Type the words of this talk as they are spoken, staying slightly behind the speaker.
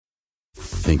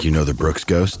Think you know the Brooks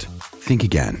Ghost? Think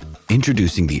again.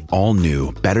 Introducing the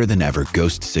all-new, better-than-ever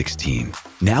Ghost 16.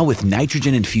 Now with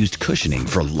nitrogen-infused cushioning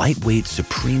for lightweight,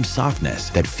 supreme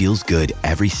softness that feels good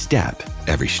every step,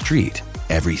 every street,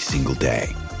 every single day.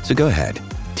 So go ahead,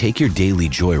 take your daily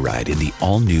joyride in the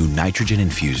all-new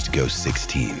nitrogen-infused Ghost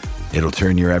 16. It'll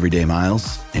turn your everyday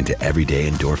miles into everyday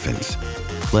endorphins.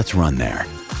 Let's run there.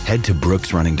 Head to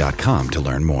brooksrunning.com to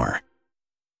learn more.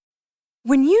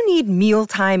 When you need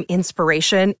mealtime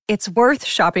inspiration, it's worth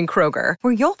shopping Kroger,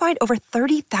 where you'll find over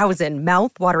 30,000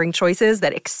 mouth-watering choices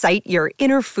that excite your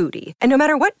inner foodie. And no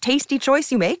matter what tasty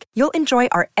choice you make, you'll enjoy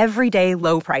our everyday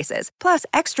low prices, plus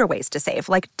extra ways to save,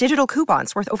 like digital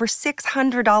coupons worth over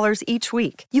 $600 each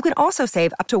week. You can also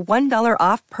save up to $1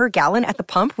 off per gallon at the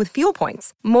pump with fuel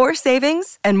points. More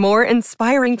savings and more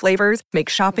inspiring flavors make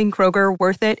shopping Kroger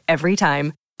worth it every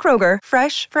time. Kroger,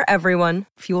 fresh for everyone.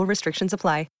 Fuel restrictions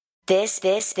apply. This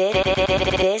is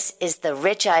the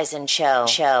Rich Eisen Show.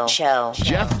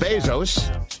 Jeff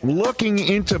Bezos looking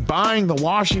into buying the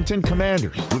Washington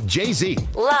Commanders with Jay-Z.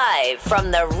 Live from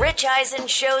the Rich Eisen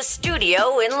Show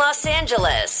studio in Los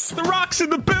Angeles. The Rock's in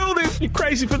the building. You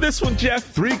crazy for this one,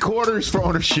 Jeff? 3/4 for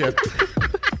ownership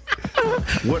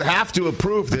would have to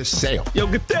approve this sale. Yo,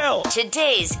 Goodell.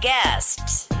 Today's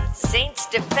guests: Saints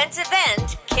defensive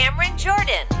end Cameron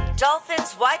Jordan,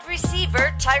 Dolphins wide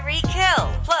receiver Tyreek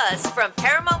Hill, plus from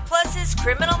Paramount Plus's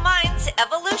Criminal Minds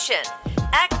Evolution,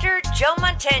 actor Joe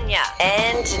Mantegna.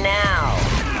 And now,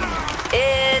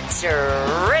 it's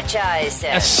Rich Eisen.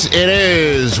 Yes, it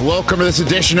is. Welcome to this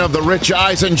edition of the Rich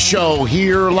Eisen Show,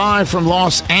 here live from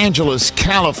Los Angeles,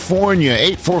 California.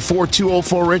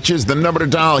 844-204-RICH is the number to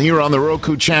dial here on the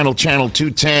Roku channel, channel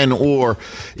 210, or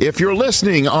if you're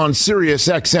listening on Sirius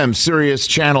XM, Sirius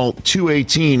channel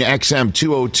 218, XM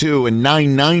 202, and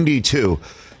 992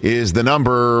 is the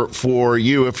number for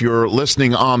you if you're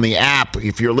listening on the app.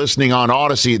 If you're listening on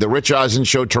Odyssey, the Rich Eisen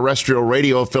Show terrestrial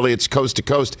radio affiliates coast to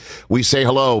coast, we say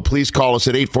hello. Please call us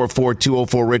at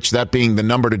 844-204-RICH, that being the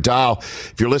number to dial.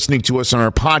 If you're listening to us on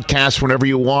our podcast whenever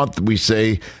you want, we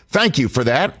say thank you for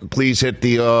that. Please hit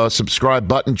the subscribe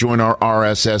button, join our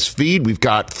RSS feed. We've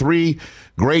got 3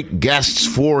 great guests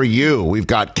for you. We've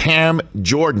got Cam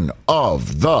Jordan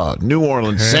of the New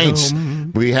Orleans Saints.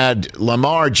 We had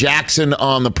Lamar Jackson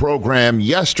on the program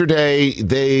yesterday.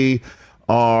 They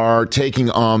are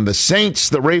taking on the Saints.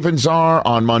 The Ravens are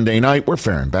on Monday night. We're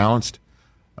fair and balanced.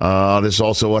 This is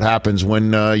also what happens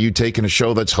when you take in a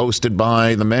show that's hosted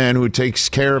by the man who takes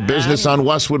care of business on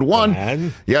Westwood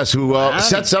One. Yes, who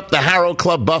sets up the Harrow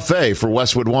Club Buffet for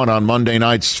Westwood One on Monday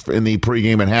nights in the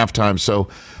pregame and halftime. So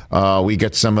we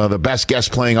get some of the best guests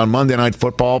playing on Monday Night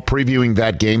Football, previewing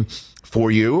that game for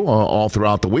you all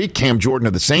throughout the week. Cam Jordan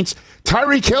of the Saints.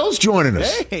 Tyreek Hill's joining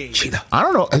us. Hey. I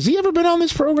don't know. Has he ever been on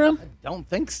this program? I don't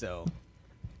think so.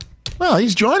 Well,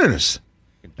 he's joining us.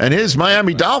 And his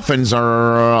Miami Dolphins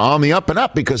are on the up and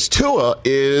up because Tua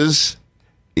is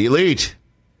elite.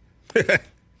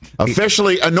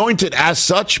 Officially anointed as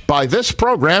such by this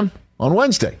program on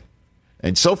Wednesday.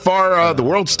 And so far, the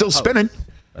world's still spinning.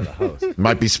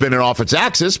 Might be spinning off its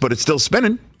axis, but it's still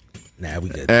spinning. Nah, we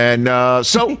good. And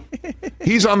so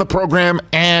he's on the program,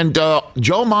 and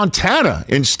Joe Montana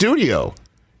in studio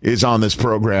is on this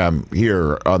program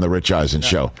here on the Rich Eisen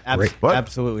Show. What?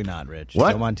 Absolutely not, Rich.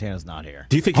 What? Joe Montana's not here.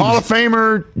 Do you think Hall of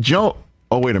Famer Joe?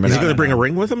 Oh, wait a minute. Is he going to bring a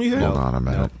ring with him, you think? Hold on a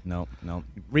minute. No.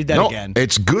 Read that again.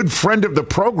 It's good friend of the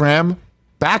program,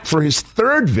 back for his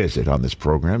 3rd visit on this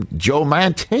program, Joe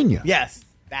Mantegna. Yes,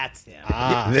 that's him.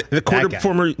 The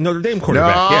former Notre Dame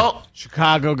quarterback. No. Yeah.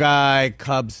 Chicago guy,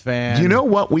 Cubs fan. Do you know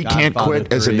what we can't Godfather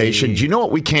quit as a 3. nation? Do you know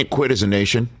what we can't quit as a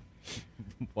nation?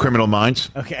 Criminal Minds.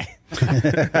 Okay.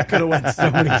 I could have went so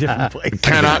many different places.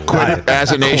 Cannot quit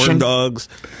as a nation. Corn dogs.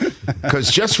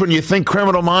 Because just when you think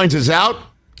Criminal Minds is out,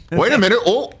 wait a minute.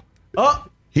 Oh,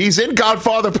 he's in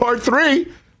Godfather Part 3.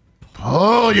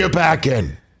 Pull you back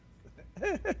in.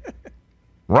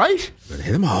 Right?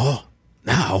 Hit them all.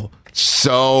 Now.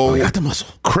 So, We got the muscle.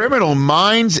 Criminal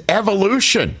Minds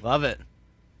Evolution Love it.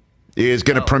 is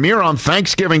going to premiere on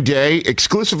Thanksgiving Day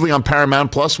exclusively on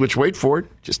Paramount Plus, which, wait for it,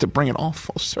 just to bring it all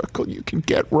full circle, you can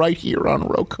get right here on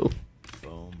Roku.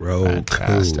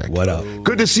 Fantastic. What up?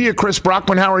 Good to see you, Chris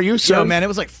Brockman. How are you, sir? Yo, man, it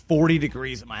was like 40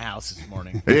 degrees at my house this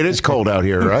morning. It is cold out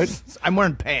here, right? I'm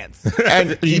wearing pants.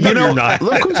 And you No, know, you're not.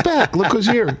 look who's back. Look who's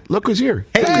here. Look who's here.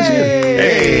 Hey. Look who's here.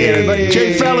 Hey, everybody.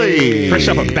 Jay Felly. Fresh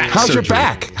off a back How's your surgery.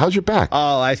 back? How's your back?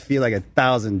 Oh, I feel like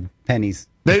 1,000 pennies.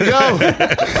 There you go. Wait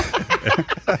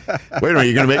a minute.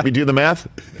 You're going to make me do the math?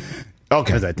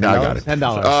 Okay, Was that now I got it.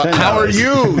 $10. How are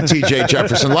you, TJ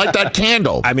Jefferson? Light that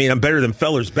candle. I mean, I'm better than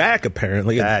Feller's back,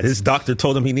 apparently. That's- His doctor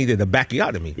told him he needed a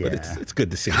backiotomy, but it's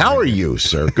good to see him. How are you,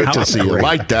 sir? Good How to am see you. great,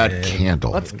 Light that man.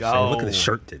 candle. Let's Look go. at the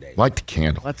shirt today. Light the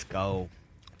candle. Let's go.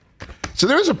 So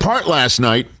there was a part last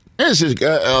night. This is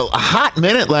a hot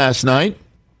minute last night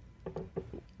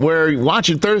where you're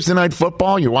watching Thursday Night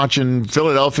Football. You're watching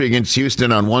Philadelphia against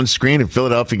Houston on one screen and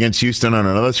Philadelphia against Houston on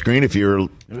another screen. If you're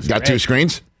got two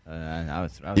screens, I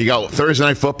was you got Thursday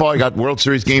Night Football. You got World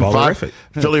Series Game 5, Ballerific.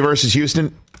 Philly versus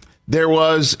Houston. There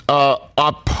was a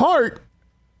part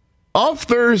of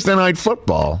Thursday Night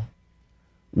Football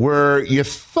where you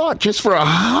thought just for a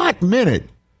hot minute,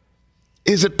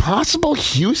 is it possible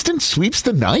Houston sweeps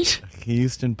the night?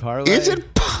 Houston parlay. Is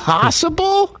it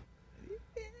possible?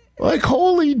 Like,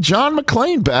 holy John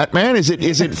McClane, Batman. Is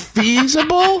it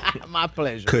feasible My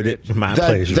pleasure. Could it? My that,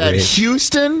 pleasure. that Red.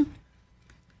 Houston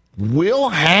will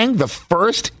hang the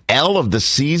first L of the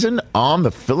season on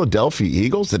the Philadelphia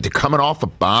Eagles? That they're coming off a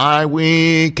bye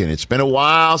week, and it's been a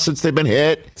while since they've been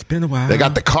hit. It's been a while. They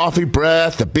got the coffee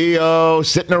breath, the BO,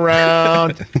 sitting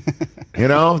around. You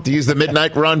know, to use the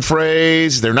midnight run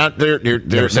phrase, their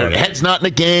head's not in the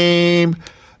game.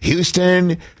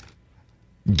 Houston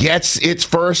gets its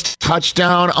first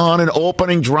touchdown on an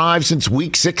opening drive since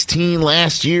week 16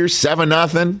 last year,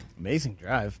 7-0. Amazing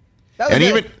drive. That was And it.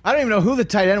 even- I don't even know who the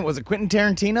tight end was. It Quentin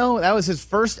Tarantino? That was his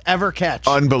first ever catch.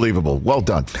 Unbelievable. Well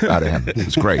done out of him. It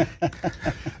was great.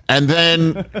 And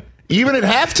then even at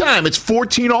halftime, it's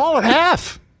 14-all at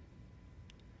half.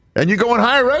 And you go in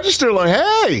higher register like,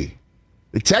 hey,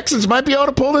 the Texans might be able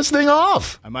to pull this thing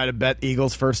off. I might have bet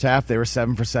Eagles first half. They were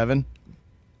 7 for 7.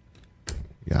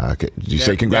 Yeah, okay. Did you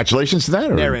say congratulations to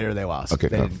that? Or? Narrator, they lost. Okay.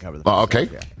 They didn't cover the Oh, first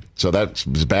okay. half, yeah. So that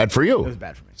was bad for you. It was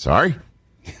bad for me. Sorry.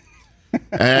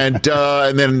 and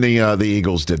then the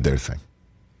Eagles did their thing,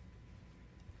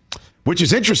 which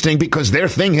is interesting because their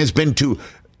thing has been to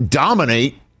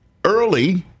dominate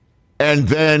early and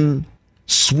then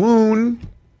swoon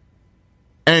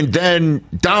and then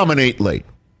dominate late.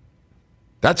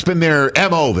 That's been their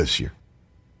MO this year.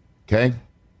 Okay?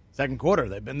 Second quarter,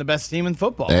 they've been the best team in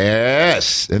football.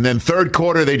 Yes. And then third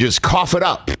quarter, they just cough it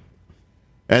up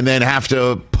and then have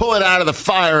to pull it out of the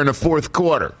fire in the fourth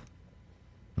quarter.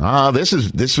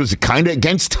 This was kind of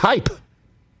against type,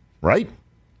 right?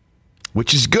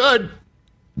 Which is good.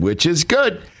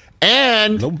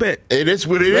 And No bit. it is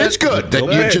what it is good. That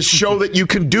No you bit. just show that you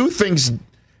can do things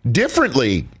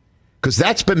differently. Because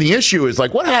that's been the issue is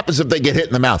like, what happens if they get hit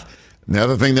in the mouth? And the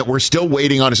other thing that we're still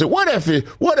waiting on is what if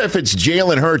it's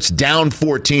Jalen Hurts down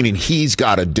 14 and he's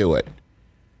got to do it?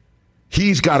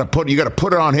 You got to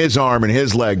put it on his arm and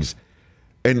his legs.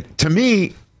 And to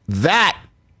me, that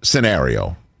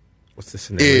scenario What's the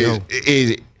scenario?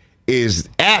 is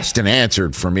asked and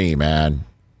answered for me, man.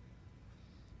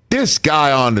 This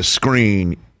guy on the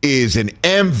screen is an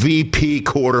MVP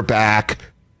quarterback.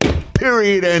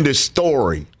 Period. End of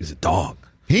story. He's a dog.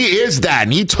 He is that,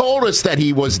 and he told us that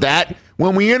he was that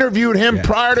when we interviewed him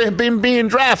prior to him being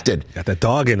drafted. Got that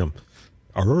dog in him.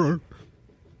 Arr.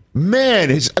 Man,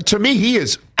 to me, he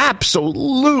is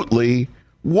absolutely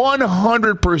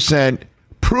 100%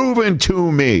 proven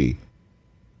to me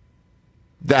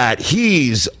that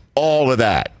he's all of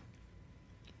that.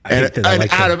 And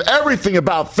out of everything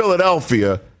about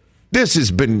Philadelphia, this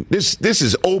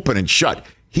is open and shut.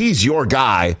 He's your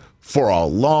guy for a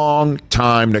long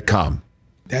time to come.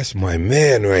 That's my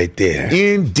man right there.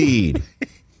 Indeed.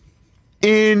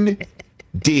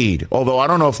 Indeed. Although I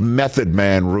don't know if Method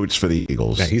Man roots for the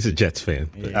Eagles. Yeah, he's a Jets fan.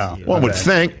 One would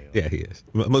think. Yeah, he is.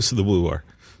 Most of the Woo are.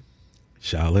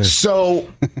 Shaolin. So,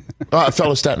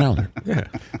 fellow Staten Islander.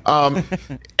 Yeah.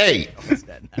 Hey,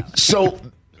 so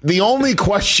the only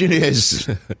question is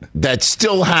that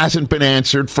still hasn't been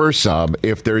answered for some,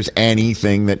 if there's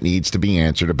anything that needs to be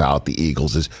answered about the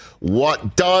Eagles, is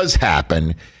what does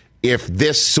happen if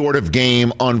this sort of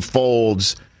game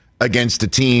unfolds against a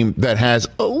team that has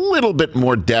a little bit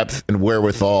more depth and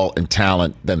wherewithal and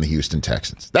talent than the Houston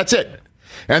Texans. That's it.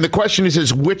 And the question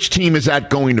is which team is that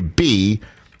going to be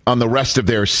on the rest of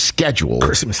their schedule?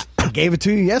 Christmas. I gave it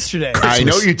to you yesterday. I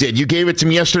know you did. You gave it to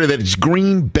me yesterday that it's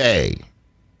Green Bay.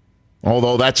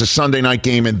 Although that's a Sunday night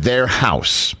game in their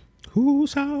house.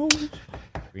 Whose house?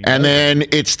 And then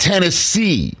it's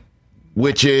Tennessee,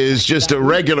 which is just a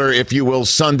regular, if you will,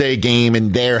 Sunday game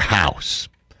in their house.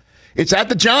 It's at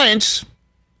the Giants.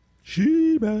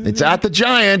 It's at the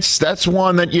Giants. That's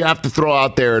one that you have to throw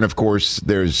out there. And, of course,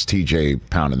 there's TJ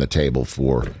pounding the table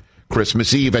for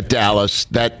Christmas Eve at Dallas.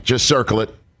 That just circle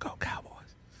it. Go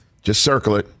Cowboys. Just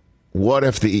circle it. What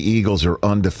if the Eagles are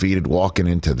undefeated walking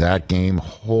into that game?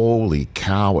 Holy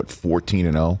cow, at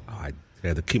 14-0. I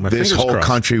had to keep my This fingers whole crossed.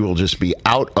 country will just be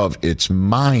out of its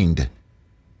mind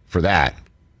for that.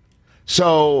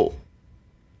 So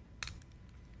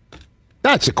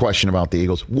that's a question about the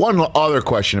Eagles. One other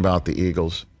question about the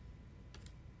Eagles.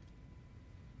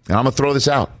 And I'm going to throw this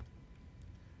out.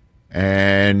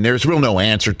 And there's real no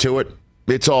answer to it.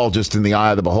 It's all just in the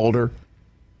eye of the beholder.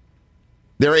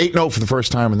 They're 8-0 for the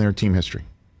first time in their team history.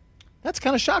 That's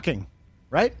kind of shocking,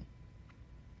 right?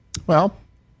 Well,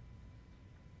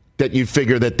 that you'd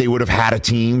figure that they would have had a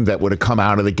team that would have come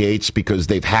out of the gates because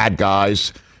they've had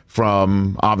guys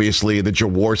from, obviously, the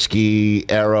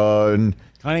Jaworski era and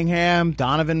Cunningham,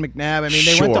 Donovan McNabb. I mean,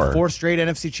 they went to 4 straight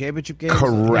NFC Championship games.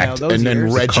 correct. Those And then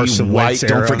years. Reggie Carson White. Wentz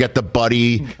Don't era. forget the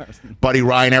Buddy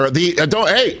Ryan era.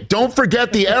 Don't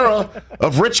forget the era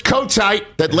of Rich Kotite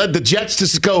that led the Jets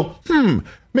to go,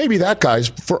 maybe that guy's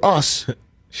for us.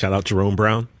 Shout out Jerome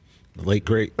Brown, the late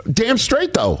great. Damn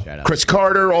straight, though. out. Chris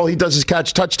Carter, all he does is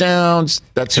catch touchdowns.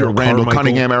 That's your Harold Randall Carmichael.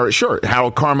 Cunningham era. Sure.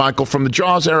 Harold Carmichael from the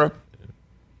Jaws era.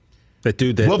 That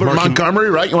dude that Wilbert Montgomery,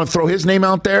 right? You want to throw his name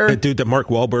out there? That dude that Mark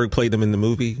Wahlberg played them in the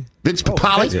movie. Vince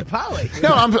Papale? Vince Papale.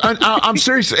 No, I'm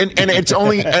serious. And it's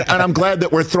only, and I'm glad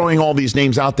that we're throwing all these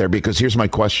names out there because here's my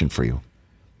question for you.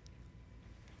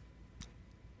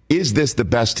 Is this the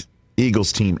best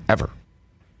Eagles team ever?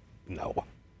 No.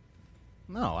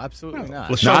 No, absolutely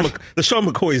not. LaShawn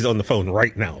McCoy is on the phone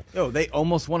right now. No, they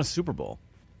almost won a Super Bowl.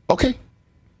 Okay.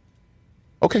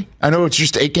 I know it's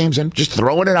just 8 games in. Just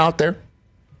throwing it out there.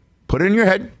 Put it in your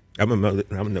head. I'm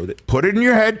gonna know that. Put it in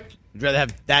your head. Would you rather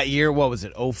have that year, what was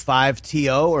it, 05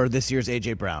 T.O. or this year's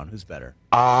A.J. Brown? Who's better?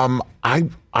 I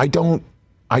don't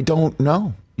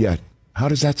know yet. How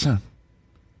does that sound?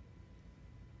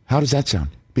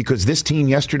 Because this team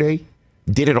yesterday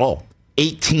did it all.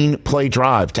 18-play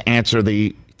drive to answer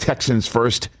the Texans'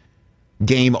 first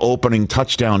game-opening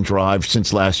touchdown drive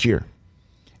since last year.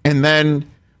 And then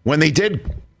when they did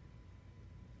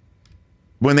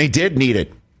need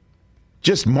it,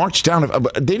 just march down.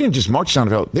 They didn't just march down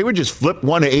the field. They would just flip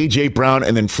one to A.J. Brown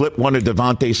and then flip one to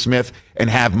Devontae Smith and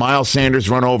have Miles Sanders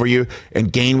run over you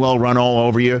and Gainwell run all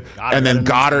over you. And then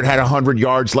Goddard had 100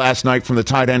 yards last night from the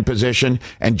tight end position,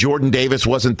 and Jordan Davis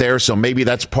wasn't there, so maybe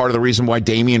that's part of the reason why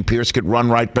Dameon Pierce could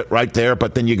run right there.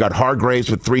 But then you got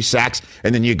Hargraves with 3 sacks,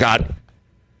 and then you got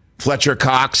Fletcher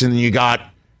Cox, and then you got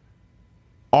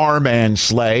R-Man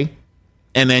Slay.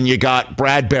 And then you got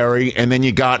Bradbury, and then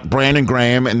you got Brandon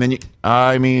Graham, and then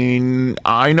I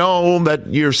know that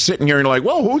you're sitting here and you're like,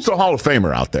 well, who's the Hall of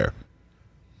Famer out there?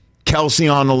 Kelsey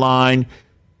on the line,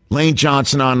 Lane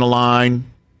Johnson on the line.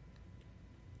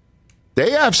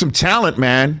 They have some talent,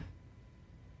 man.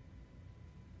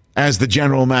 As the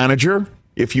general manager,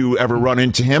 if you ever run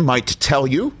into him, might tell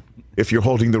you if you're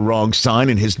holding the wrong sign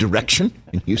in his direction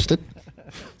in Houston.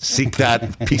 Seek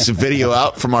that piece of video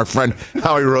out from our friend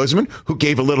Howie Roseman, who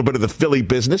gave a little bit of the Philly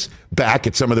business back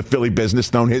at some of the Philly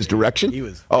business known his direction.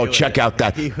 Check out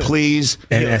that. Please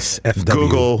NSFW.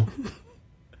 Google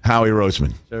Howie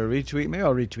Roseman. So retweet. Maybe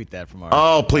I'll retweet that from our.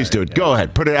 Oh, please do it. Go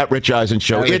ahead. Put it at Rich Eisen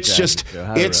Show. Howie It's Eisen just, Show.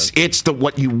 Howie Rose. it's the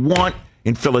what you want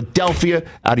in Philadelphia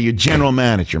out of your general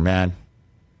manager, man.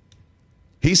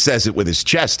 He says it with his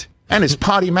chest and his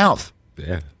potty mouth.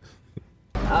 Yeah.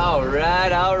 All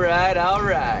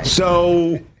right.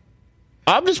 So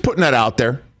I'm just putting that out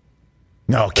there.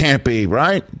 No, it can't be,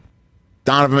 right?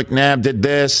 Donovan McNabb did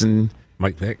this, and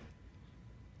Mike Vick.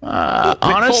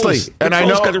 honestly, Foles. and Nick I Foles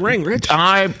know got a ring, Rich.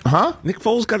 Nick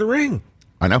Foles got a ring.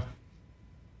 I know.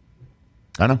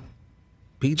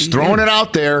 PG Just throwing it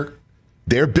out there.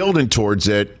 They're building towards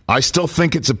it. I still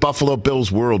think it's a Buffalo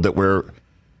Bills world that we're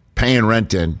paying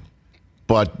rent in.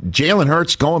 But Jalen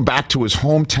Hurts going back to his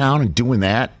hometown and doing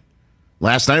that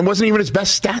last night, it wasn't even his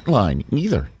best stat line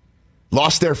either.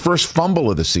 Lost their first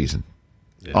fumble of the season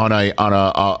on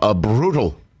a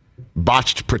brutal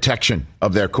botched protection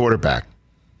of their quarterback.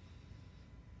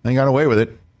 They got away with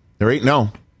it. They're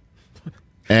 8-0.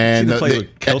 And the play where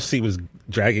Kelsey was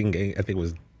dragging, I think it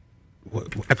was,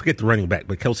 I forget the running back,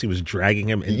 but Kelsey was dragging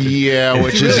him. Which you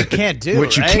really can't do.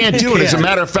 Which you can't do. And as a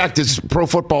matter of fact, as Pro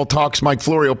Football Talks Mike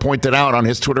Florio pointed out on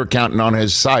his Twitter account and on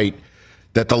his site,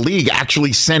 that the league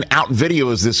actually sent out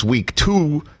videos this week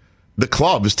to the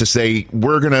clubs to say,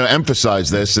 we're going to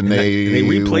emphasize this. And they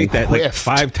replayed that like whiffed.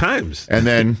 5 times. And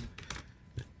then,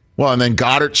 and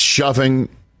Goddard shoving,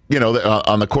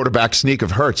 on the quarterback sneak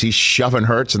of Hurts. He's shoving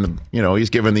Hurts and, he's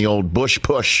giving the old Bush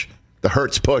push. The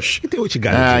Hurts push. You do what you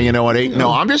got to do. You know what?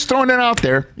 No, I'm just throwing it out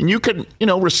there. And you can,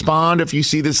 respond if you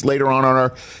see this later on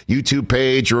our YouTube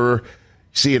page or,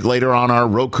 See it later on our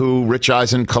Roku Rich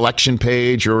Eisen collection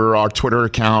page or our Twitter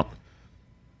account.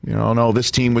 No,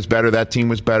 this team was better, that team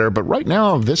was better. But right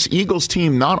now, this Eagles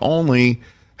team not only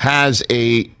has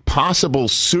a possible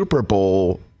Super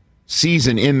Bowl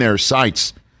season in their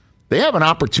sights, they have an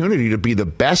opportunity to be the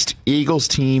best Eagles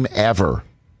team ever.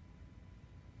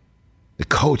 The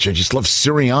coach, I just love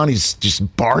Sirianni's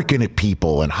just barking at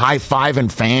people and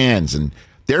high-fiving fans, and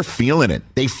they're feeling it.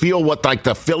 They feel what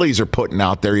the Phillies are putting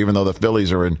out there, even though the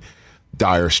Phillies are in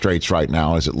dire straits right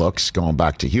now as it looks, going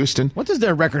back to Houston. What does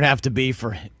their record have to be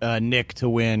for Nick to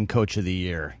win Coach of the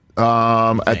Year?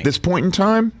 At this point in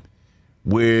time,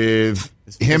 with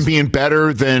him being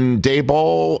better than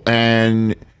Daboll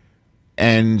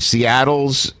and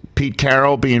Seattle's Pete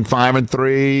Carroll being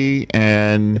 5-3,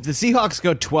 and if the Seahawks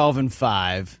go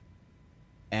 12-5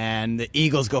 and the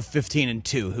Eagles go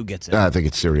 15-2, who gets it? I think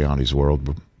it's Sirianni's world.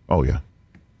 But, oh yeah,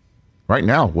 right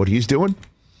now what he's doing.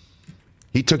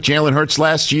 He took Jalen Hurts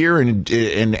last year and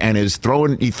is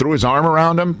throwing. He threw his arm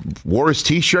around him, wore his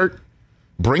T-shirt,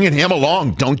 bringing him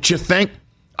along. Don't you think?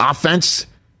 Offense,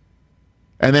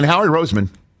 and then Howie Roseman.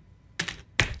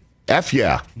 F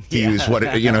yeah, he used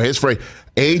his phrase.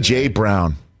 A.J.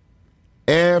 Brown.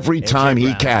 Every time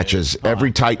he catches,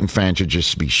 every Titan fan should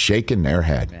just be shaking their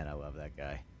head. Man, I love that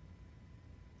guy.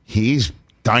 He's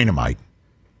dynamite.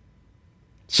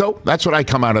 So that's what I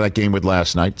come out of that game with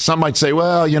last night. Some might say,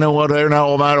 well, you know what? They're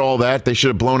not all that. They should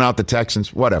have blown out the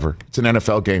Texans. Whatever. It's an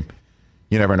NFL game.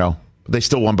 You never know. But they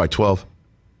still won by 12.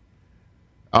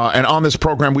 And on this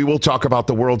program, we will talk about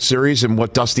the World Series and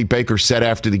what Dusty Baker said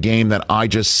after the game that I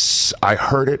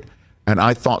heard it, and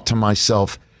I thought to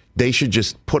myself, they should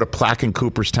just put a plaque in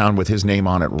Cooperstown with his name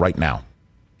on it right now,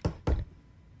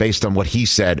 based on what he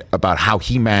said about how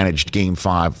he managed Game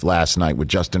 5 last night with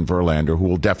Justin Verlander, who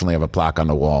will definitely have a plaque on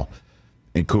the wall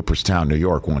in Cooperstown, New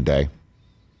York one day.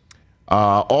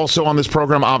 Also on this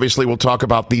program, obviously, we'll talk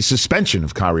about the suspension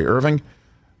of Kyrie Irving.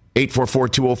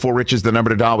 844-204-RICH is the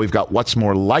number to dial. We've got What's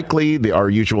More Likely, our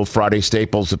usual Friday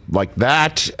staples like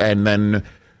that, and then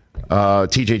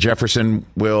TJ Jefferson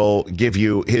will give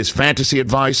you his fantasy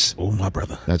advice. Oh, my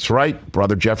brother. That's right.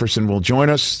 Brother Jefferson will join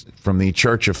us from the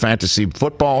Church of Fantasy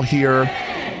Football here.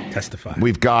 Testify.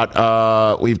 We've got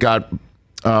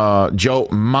Joe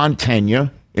Montaigne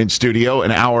in studio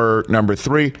in hour number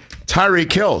 3.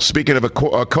 Tyreek Hill, speaking of a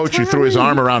coach who threw his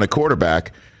arm around a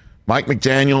quarterback, Mike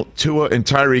McDaniel, Tua, and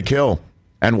Tyreek Hill,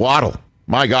 and Waddle.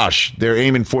 My gosh, they're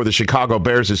aiming for the Chicago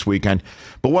Bears this weekend.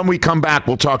 But when we come back,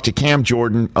 we'll talk to Cam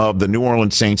Jordan of the New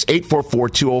Orleans Saints.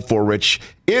 844-204-RICH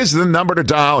is the number to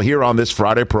dial here on this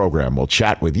Friday program. We'll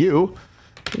chat with you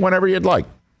whenever you'd like.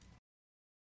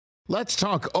 Let's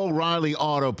talk O'Reilly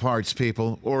Auto Parts,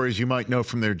 people, or as you might know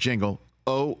from their jingle,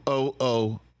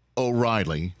 O-O-O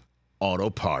O'Reilly Auto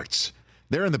Parts.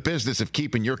 They're in the business of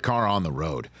keeping your car on the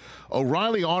road.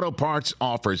 O'Reilly Auto Parts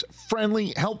offers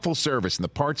friendly, helpful service and the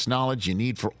parts knowledge you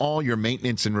need for all your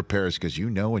maintenance and repairs, because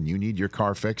when you need your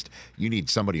car fixed, you need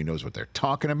somebody who knows what they're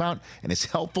talking about and is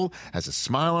helpful, has a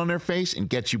smile on their face, and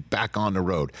gets you back on the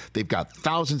road. They've got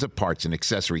thousands of parts and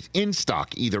accessories in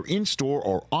stock, either in-store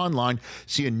or online,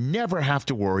 so you never have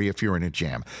to worry if you're in a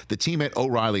jam. The team at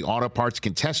O'Reilly Auto Parts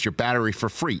can test your battery for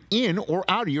free in or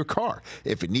out of your car.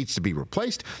 If it needs to be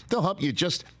replaced, they'll help you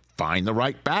just find the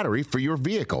right battery for your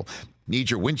vehicle. Need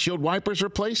your windshield wipers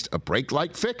replaced, a brake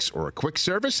light fix, or a quick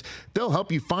service? They'll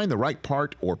help you find the right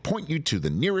part or point you to the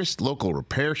nearest local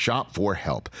repair shop for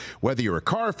help. Whether you're a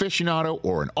car aficionado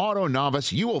or an auto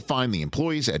novice, you will find the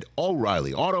employees at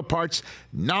O'Reilly Auto Parts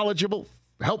knowledgeable,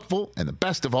 helpful, and the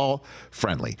best of all,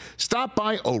 friendly. Stop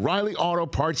by O'Reilly Auto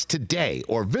Parts today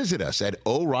or visit us at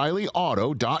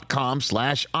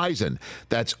O'ReillyAuto.com/Eisen.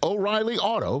 That's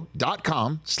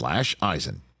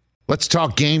O'ReillyAuto.com/Eisen. Let's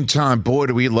talk Game Time. Boy,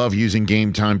 do we love using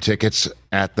Game Time tickets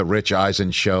at the Rich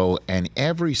Eisen Show. And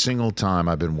every single time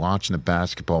I've been watching the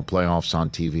basketball playoffs on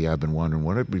TV, I've been wondering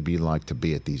what it would be like to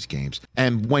be at these games.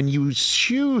 And when you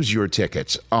choose your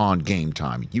tickets on Game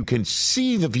Time, you can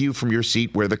see the view from your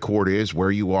seat where the court is,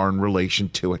 where you are in relation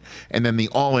to it, and then the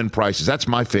all-in prices. That's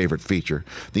my favorite feature.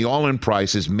 The all-in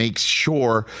prices makes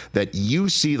sure that you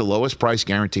see the lowest price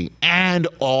guarantee and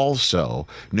also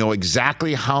know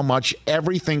exactly how much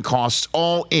everything costs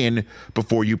all in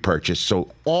before you purchase. So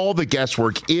all the guesswork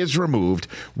is removed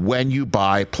when you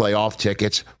buy playoff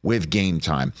tickets with Game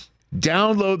Time.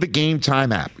 Download the Game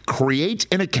Time app, create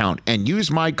an account, and use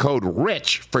my code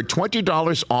RICH for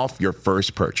 $20 off your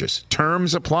first purchase.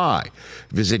 Terms apply.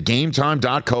 Visit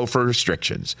GameTime.co for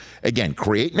restrictions. Again,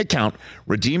 create an account,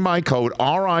 redeem my code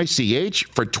RICH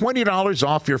for $20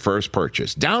 off your first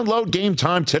purchase. Download Game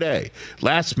Time today.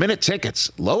 Last minute tickets,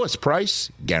 lowest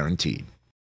price guaranteed.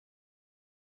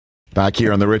 Back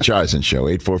here on the Rich Eisen Show,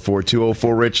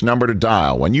 844-204-RICH, number to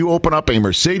dial. When you open up a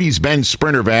Mercedes-Benz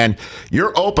Sprinter van,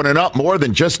 you're opening up more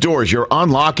than just doors. You're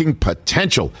unlocking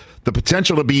potential. The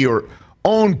potential to be your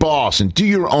own boss and do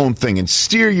your own thing and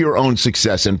steer your own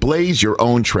success and blaze your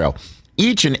own trail.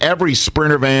 Each and every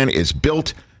Sprinter van is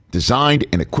built, designed,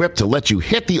 and equipped to let you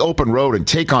hit the open road and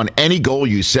take on any goal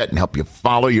you set and help you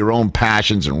follow your own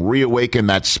passions and reawaken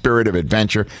that spirit of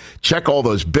adventure. Check all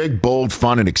those big, bold,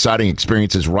 fun, and exciting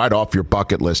experiences right off your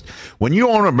bucket list. When you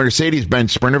own a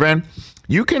Mercedes-Benz Sprinter van,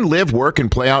 you can live, work,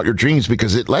 and play out your dreams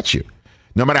because it lets you.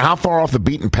 No matter how far off the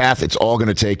beaten path, it's all going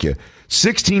to take you.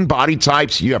 16 body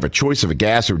types. You have a choice of a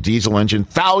gas or diesel engine.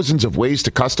 Thousands of ways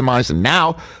to customize, and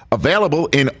now available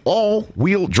in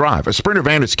all-wheel drive. A Sprinter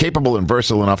van is capable and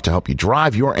versatile enough to help you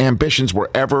drive your ambitions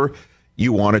wherever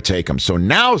you want to take them. So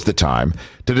now's the time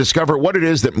to discover what it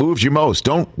is that moves you most.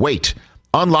 Don't wait.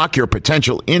 Unlock your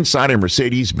potential inside a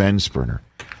Mercedes-Benz Sprinter.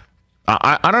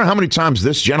 I don't know how many times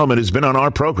this gentleman has been on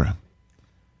our program.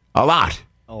 A lot.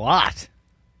 A lot.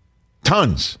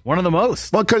 Tons. One of the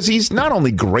most. Well, because he's not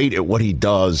only great at what he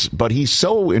does, but he's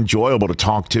so enjoyable to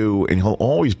talk to, and he'll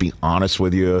always be honest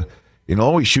with you. He'll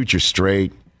always shoot you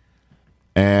straight.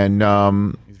 And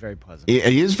he's very pleasant.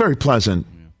 He is very pleasant.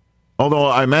 Yeah. Although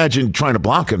I imagine trying to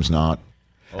block him's not.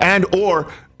 Oh. And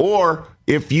or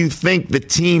if you think the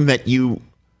team that you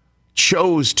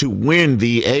chose to win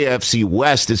the AFC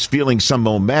West is feeling some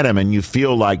momentum and you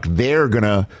feel like they're going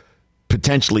to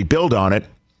potentially build on it,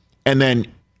 and then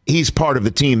he's part of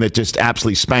the team that just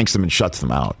absolutely spanks them and shuts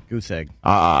them out. Goose egg.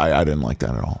 I didn't like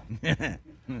that at all.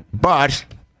 But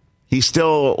he's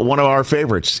still one of our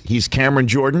favorites. He's Cameron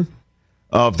Jordan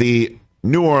of the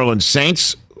New Orleans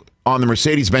Saints on the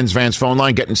Mercedes-Benz Vans phone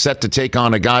line, getting set to take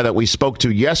on a guy that we spoke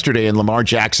to yesterday in Lamar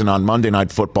Jackson on Monday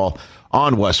Night Football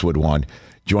on Westwood One.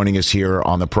 Joining us here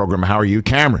on the program. How are you,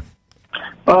 Cameron?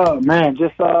 Man,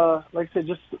 just like I said,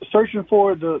 just searching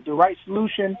for the right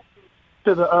solution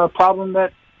to the problem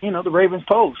that the Ravens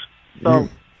pose. So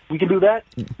we can do that.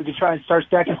 We can try and start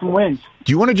stacking some wins.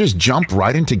 Do you want to just jump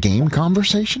right into game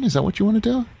conversation? Is that what you want to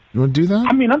do? You want to do that?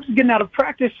 I mean, I'm just getting out of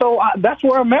practice, so that's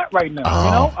where I'm at right now.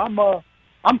 Oh.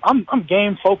 I'm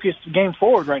game focused, game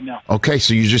forward right now. Okay,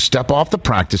 so you just step off the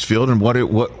practice field, and what are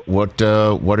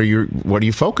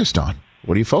you focused on?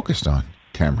 What are you focused on,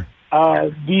 Cameron?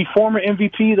 The former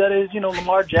MVP, that is,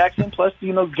 Lamar Jackson, plus,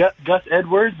 Gus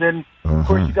Edwards, and of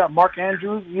course you got Mark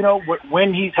Andrews.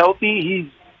 When he's healthy,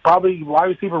 he's probably wide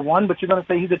receiver one, but you're going to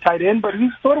say he's a tight end, but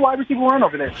he's sort of wide receiver one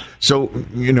over there. So,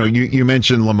 you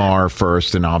mentioned Lamar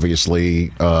first, and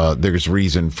obviously there's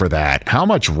reason for that. How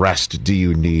much rest do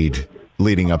you need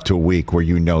leading up to a week where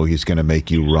he's going to make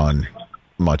you run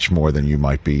much more than you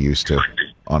might be used to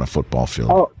on a football field?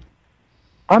 Oh,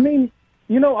 I mean,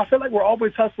 I feel like we're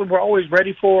always hustling. We're always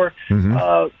ready for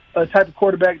a type of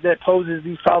quarterback that poses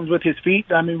these problems with his feet.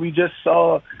 I mean, we just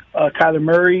saw Kyler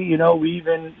Murray. We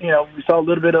even, we saw a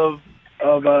little bit of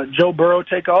Joe Burrow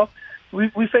take off. We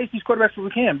face these quarterbacks when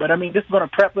we can, but I mean, this is going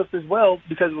to prep us as well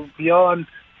because beyond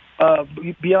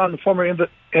the former NFL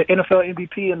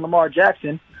MVP and Lamar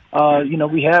Jackson,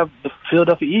 we have the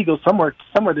Philadelphia Eagles somewhere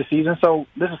this season. So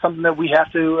this is something that we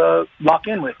have to lock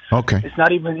in with. Okay. It's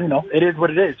not even, it is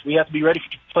what it is. We have to be ready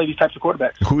to play these types of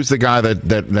quarterbacks. Who's the guy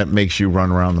that makes you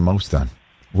run around the most then?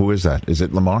 Who is that? Is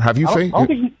it Lamar? Have you faced Lamar?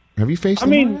 I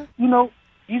mean,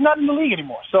 he's not in the league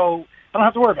anymore, so I don't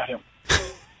have to worry about him.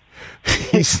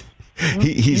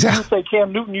 he's out. Say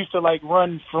Cam Newton used to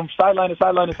run from sideline to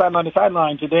sideline to sideline to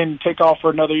sideline to then take off for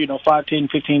another, 5, 10,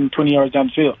 15, 20 yards down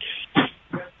the field.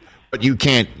 But you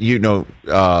can't,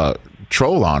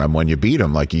 troll on him when you beat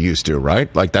him like you used to,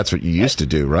 right? Like that's what you used to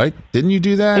do, right? Didn't you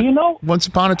do that once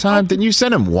upon a time? Didn't you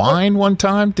send him wine one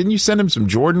time? Didn't you send him some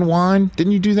Jordan wine?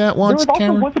 Didn't you do that once,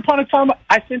 Cameron? Once upon a time,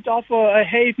 I sent off a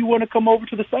hey, if you want to come over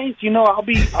to the Saints, I'll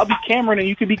be Cameron and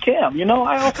you can be Cam.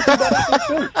 I also do that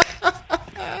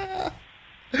too.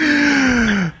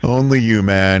 Only you,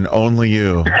 man. Only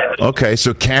you. Okay,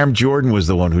 so Cam Jordan was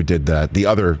the one who did that. The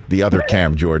other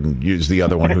Cam Jordan is the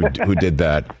other one who did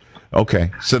that.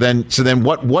 Okay, so then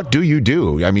what do you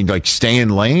do? I mean, stay in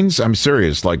lanes? I'm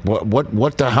serious.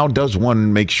 How does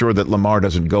one make sure that Lamar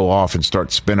doesn't go off and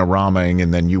start spin-a-ramming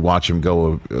and then you watch him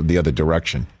go the other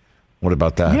direction? What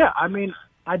about that? Yeah, I mean,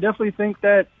 I definitely think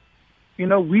that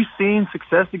we've seen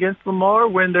success against Lamar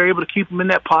when they're able to keep him in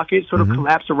that pocket, sort of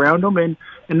collapse around him and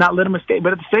not let him escape.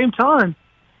 But at the same time,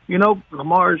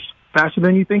 Lamar's faster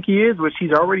than you think he is, which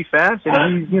he's already fast,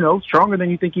 and he's, stronger than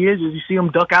you think he is. As you see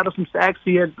him duck out of some sacks,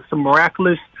 he had some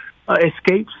miraculous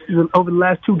escapes over the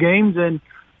last two games and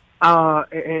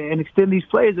extend these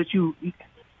plays that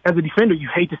as a defender, you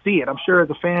hate to see it. I'm sure as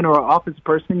a fan or an offensive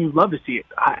person, you love to see it.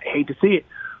 I hate to see it.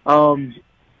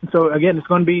 So again, it's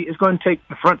going to take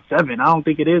the front seven. I don't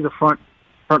think it is a front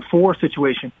four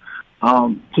situation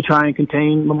to try and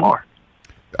contain Lamar.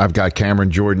 I've got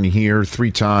Cameron Jordan here,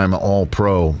 3-time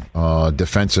All-Pro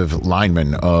defensive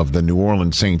lineman of the New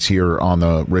Orleans Saints here on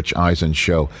the Rich Eisen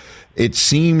Show. It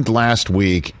seemed last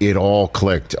week it all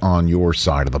clicked on your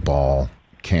side of the ball,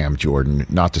 Cam Jordan.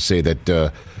 Not to say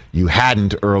that you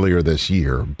hadn't earlier this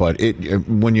year, but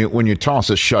when you toss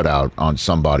a shutout on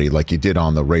somebody like you did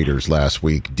on the Raiders last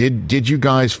week, did you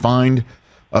guys find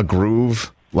a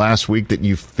groove last week that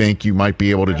you think you might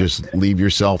be able to just leave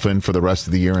yourself in for the rest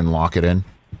of the year and lock it in,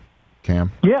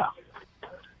 Cam? Yeah,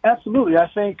 absolutely. I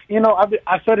think,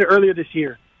 I said it earlier this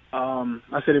year.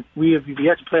 I said if we have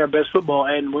yet to play our best football,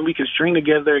 and when we can string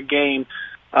together a game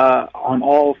in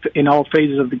all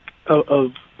phases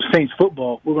of Saints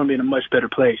football, we're going to be in a much better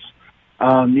place.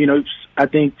 I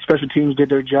think special teams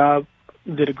did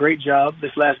a great job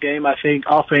this last game. I think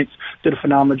offense did a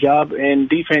phenomenal job, and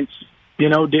defense,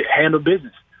 did handle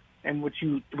business. And what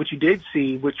you did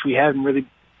see, which we hadn't really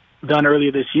done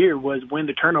earlier this year, was win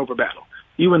the turnover battle.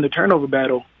 You win the turnover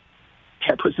battle,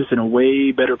 that puts us in a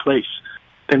way better place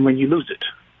than when you lose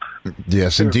it.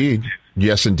 Yes, indeed.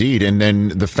 Yes, indeed. And then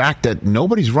the fact that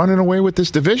nobody's running away with this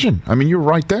division. I mean, you're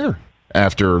right there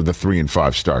after the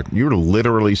 3-5 start. You're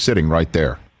literally sitting right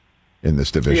there in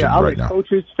this division right now.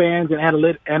 Coaches, fans, and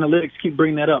analytics keep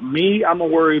bringing that up. Me, I'm going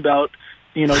to worry about,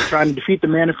 trying to defeat the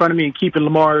man in front of me and keeping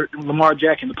Lamar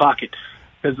Jack in the pocket.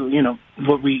 Because,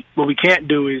 what we can't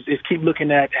do is keep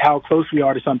looking at how close we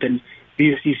are to something.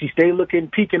 If you stay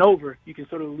peeking over, you can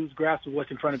sort of lose grasp of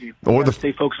what's in front of you. Or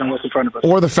stay focused on what's in front of us.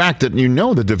 Or the fact that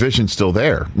the division's still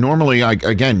there. Normally,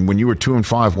 again, when you were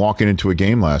 2-5 walking into a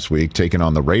game last week, taking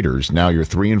on the Raiders, now you're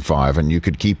 3-5, and you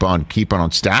could keep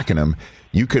on stacking them.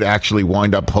 You could actually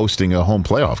wind up hosting a home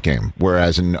playoff game,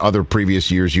 whereas in other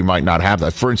previous years you might not have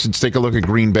that. For instance, take a look at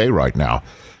Green Bay right now.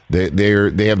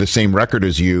 They have the same record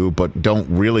as you, but don't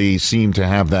really seem to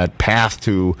have that path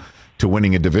to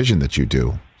winning a division that you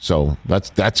do. So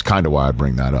that's kind of why I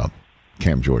bring that up,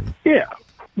 Cam Jordan. Yeah,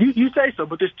 you say so,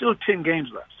 but there's still 10 games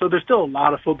left, so there's still a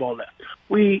lot of football left.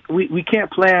 We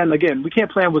can't plan again. We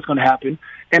can't plan what's going to happen.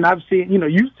 And I've seen,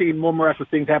 you've seen more miraculous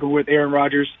things happen with Aaron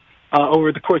Rodgers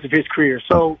over the course of his career.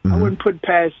 So I wouldn't put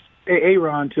past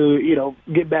Aaron to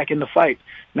get back in the fight.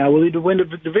 Now, will he win the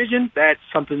division? That's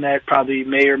something that probably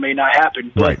may or may not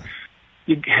happen. But right.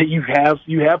 You have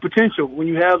potential. When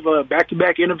you have a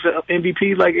back-to-back NFL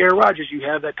MVP like Aaron Rodgers, you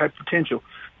have that type of potential.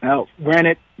 Now,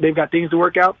 granted, they've got things to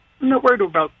work out. I'm not worried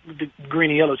about the green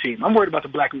and yellow team. I'm worried about the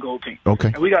black and gold team. Okay.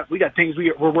 And we got things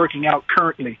we're working out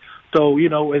currently. So,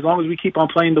 as long as we keep on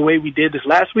playing the way we did this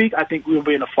last week, I think we'll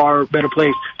be in a far better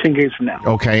place 10 games from now.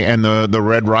 Okay, and the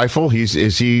Red Rifle, is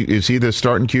he the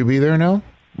starting QB there now,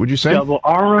 would you say? Double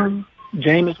Aram,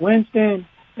 Jameis Winston.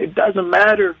 It doesn't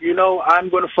matter. I'm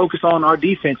going to focus on our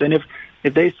defense. And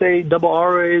if they say Double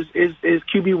R is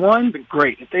QB1, then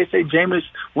great. If they say Jameis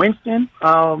Winston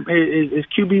is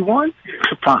QB1,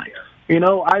 fine.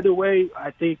 Either way,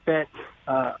 I think that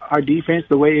our defense,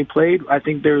 the way it played, I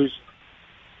think there's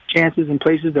chances and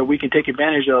places that we can take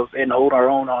advantage of and hold our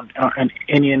own on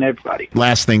any and everybody.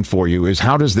 Last thing for you is,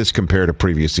 how does this compare to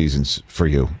previous seasons for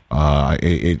you?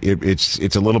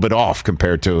 It's a little bit off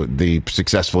compared to the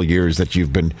successful years that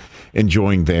you've been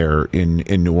enjoying there in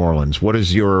New Orleans. What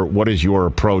is your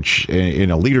approach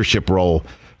in a leadership role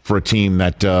for a team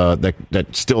that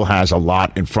still has a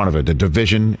lot in front of it, a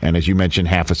division, and as you mentioned,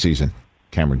 half a season?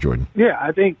 Cameron Jordan. Yeah,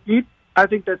 I think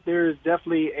that there's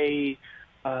definitely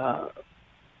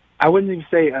I wouldn't even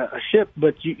say a shift,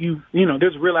 but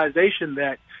there's a realization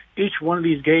that each one of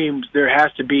these games there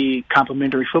has to be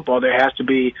complementary football. There has to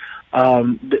be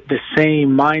the same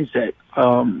mindset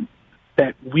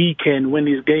that we can win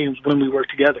these games when we work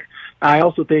together. I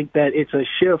also think that it's a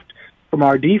shift from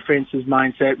our defense's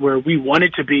mindset where we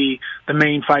wanted to be the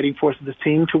main fighting force of this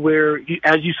team to where,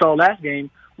 as you saw last game,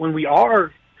 when we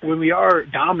are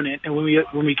dominant and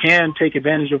when we can take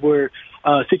advantage of where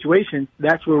situations,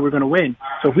 that's where we're going to win.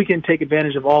 So if we can take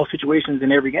advantage of all situations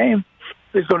in every game,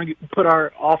 it's going to put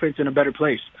our offense in a better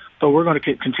place. So we're going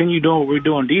to continue doing what we're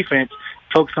doing on defense,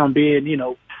 focus on being,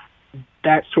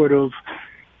 that sort of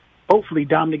hopefully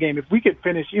dominant game. If we could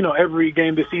finish, every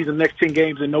game this season, next 10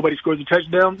 games, and nobody scores a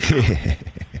touchdown,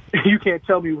 you can't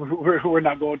tell me we're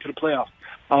not going to the playoffs.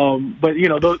 But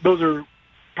those are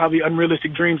probably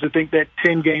unrealistic dreams to think that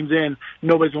 10 games in,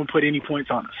 nobody's going to put any points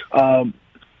on us.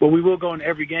 But we will go in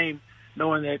every game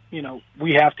knowing that,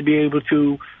 we have to be able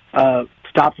to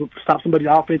stop somebody's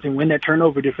offense and win that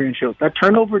turnover differential. That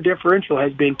turnover differential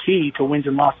has been key to wins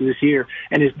and losses this year,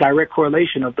 and it's direct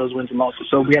correlation of those wins and losses.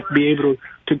 So we have to be able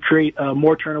to create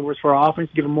more turnovers for our offense,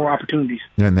 give them more opportunities.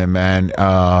 And then, man,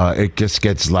 it just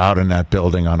gets loud in that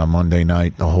building on a Monday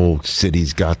night. The whole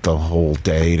city's got the whole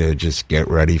day to just get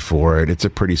ready for it. It's a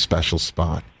pretty special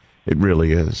spot. It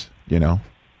really is, when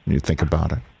you think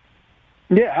about it.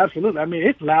 Yeah, absolutely. I mean,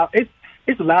 it's loud.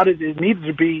 It's loud as it needed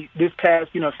to be this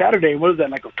past, Saturday. What was that,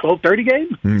 like a 12:30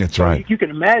 game? That's right. You can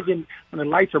imagine when the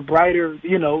lights are brighter,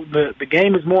 the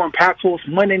game is more impactful. It's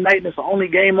Monday night and it's the only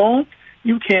game on.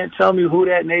 You can't tell me who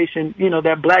that nation,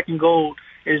 that black and gold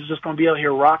is just going to be out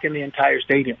here rocking the entire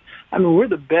stadium. I mean, we're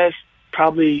the best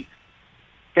probably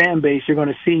fan base you're going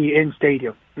to see in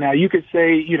stadium. Now, you could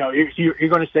say, you're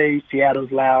going to say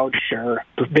Seattle's loud, sure,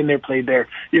 been there, played there.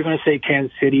 You're going to say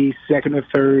Kansas City, second or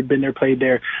third, been there, played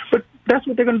there. But that's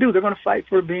what they're going to do. They're going to fight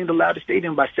for being the loudest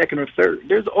stadium by second or third.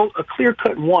 There's a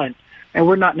clear-cut one, and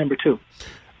we're not number two.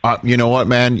 You know what,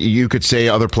 man? You could say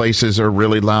other places are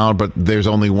really loud, but there's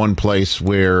only one place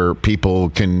where people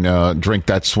can drink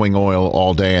that swing oil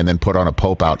all day and then put on a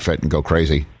Pope outfit and go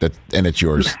crazy. And it's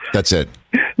yours. That's it.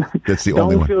 That's the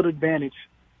only one. Dome field advantage.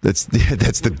 That's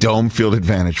the dome field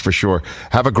advantage for sure.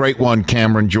 Have a great one,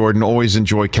 Cameron Jordan. Always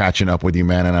enjoy catching up with you,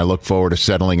 man, and I look forward to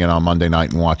settling in on Monday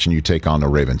night and watching you take on the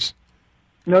Ravens.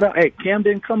 No, hey, Cam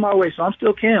didn't come my way, so I'm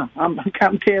still Cam. I'm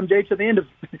counting Cam J to the end of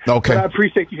it. Okay. But I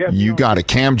appreciate you having me on. You got it.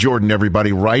 Cam Jordan,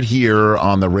 everybody, right here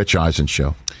on the Rich Eisen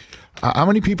Show. How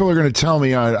many people are going to tell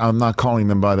me I'm not calling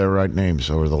them by their right names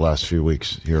over the last few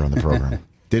weeks here on the program?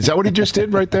 Is that what he just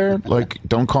did right there? Like,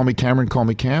 don't call me Cameron, call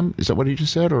me Cam? Is that what he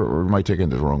just said, or am I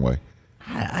taking it the wrong way?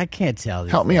 I can't tell.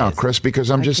 Help me out, Chris, because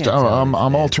I'm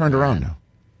all turned around now.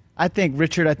 I think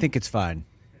it's fine.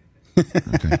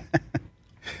 Okay.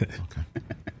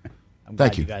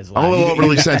 Thank you. You guys I'm a little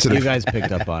overly sensitive. You guys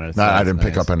picked up on it. No, I didn't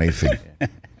pick up on anything.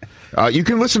 You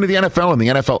can listen to the NFL on the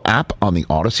NFL app, on the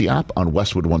Odyssey app, on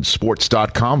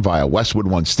WestwoodOneSports.com, via Westwood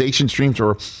One station streams,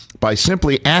 or by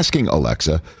simply asking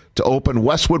Alexa to open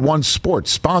Westwood One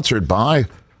Sports, sponsored by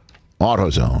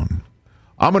AutoZone.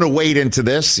 I'm going to wade into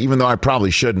this, even though I probably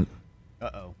shouldn't.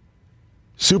 Uh-oh.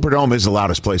 Superdome is the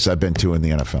loudest place I've been to in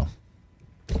the NFL.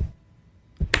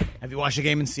 Have you watched a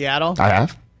game in Seattle? I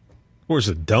have. Where's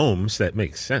the domes? That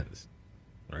makes sense,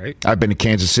 right? I've been to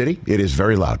Kansas City. It is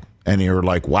very loud. And you're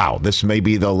like, wow, this may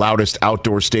be the loudest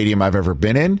outdoor stadium I've ever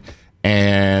been in.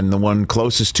 And the one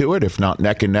closest to it, if not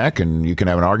neck and neck, and you can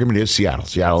have an argument, is Seattle.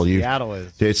 Seattle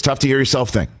is. It's tough to hear yourself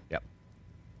think. Yep.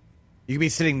 You can be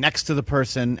sitting next to the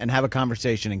person and have a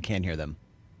conversation and can't hear them.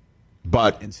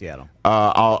 But in Seattle,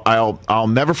 I'll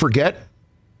never forget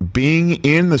being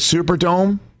in the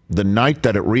Superdome the night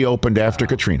that it reopened after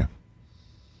Katrina.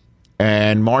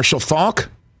 And Marshall Faulk,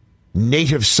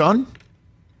 native son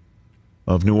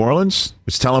of New Orleans,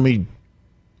 was telling me,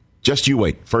 just you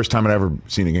wait. First time I'd ever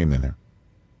seen a game in there.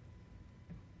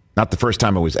 Not the first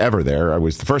time I was ever there.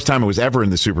 The first time I was ever in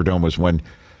the Superdome was when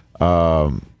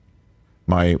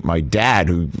my dad,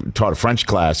 who taught a French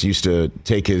class, used to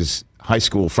take his high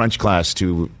school French class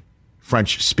to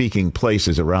French-speaking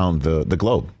places around the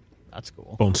globe. That's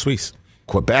cool. Bon Suisse.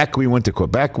 Quebec. We went to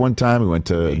Quebec one time. We went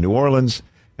to New Orleans.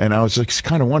 And I was just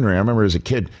kind of wondering, I remember as a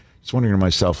kid, just wondering to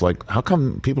myself, like, how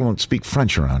come people don't speak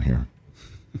French around here?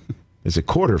 It's a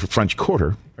French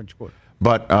quarter. French quarter.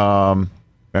 But,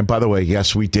 and by the way,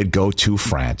 yes, we did go to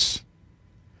France.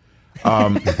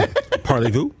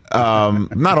 Parlez-vous?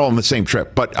 Not all on the same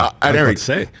trip, but at any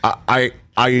rate,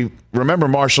 I remember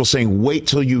Marshall saying, wait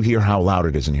till you hear how loud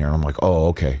it is in here. And I'm like, oh,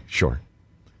 okay, sure.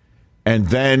 And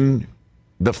then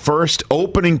the first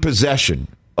opening possession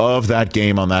of that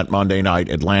game on that Monday night,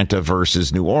 Atlanta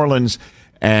versus New Orleans,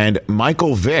 and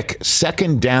Michael Vick,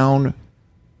 second down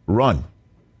run.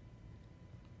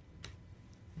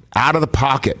 Out of the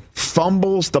pocket,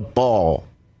 fumbles the ball,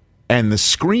 and the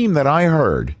scream that I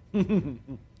heard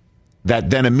that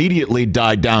then immediately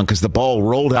died down because the ball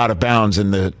rolled out of bounds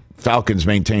and the Falcons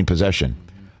maintained possession.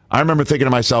 I remember thinking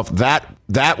to myself,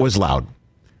 that was loud.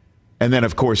 And then,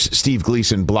 of course, Steve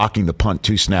Gleason blocking the punt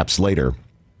 2 snaps later.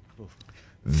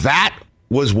 That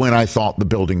was when I thought the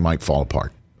building might fall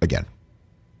apart again.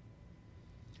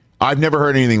 I've never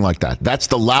heard anything like that. That's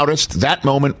the loudest, that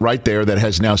moment right there that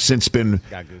has now since been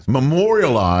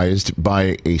memorialized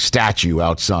by a statue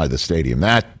outside the stadium.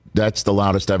 That's the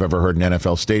loudest I've ever heard in an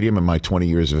NFL stadium in my 20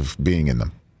 years of being in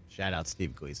them. Shout out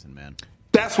Steve Gleason, man.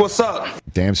 That's what's up.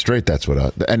 Damn straight that's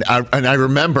what I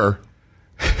remember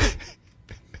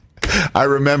I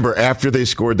remember after they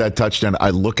scored that touchdown, I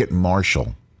look at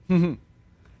Marshall and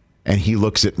he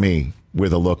looks at me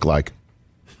with a look like,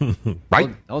 Right?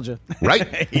 Told you.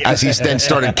 Right? As he then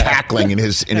started cackling in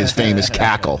his famous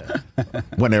cackle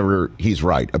whenever he's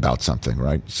right about something,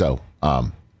 right? So,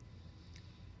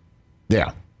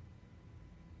 yeah.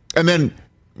 And then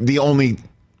the only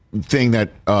thing that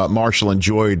Marshall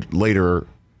enjoyed later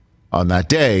on that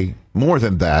day, more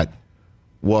than that,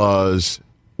 was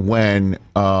when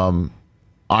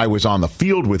I was on the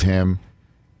field with him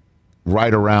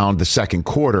right around the second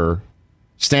quarter,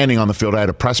 standing on the field. I had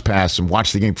a press pass and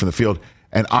watched the game from the field,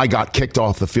 and I got kicked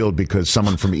off the field because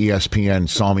someone from ESPN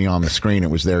saw me on the screen. It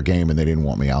was their game, and they didn't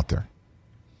want me out there.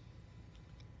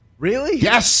 Really?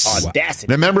 Yes. Audacity.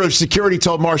 The member of security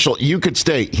told Marshall, you could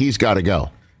stay. He's got to go.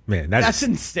 Man, That's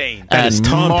insane. That is And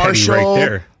Tom Petty Marshall right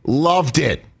there. loved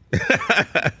it.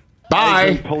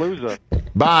 Bye. Palooza.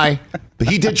 Bye. But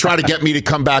he did try to get me to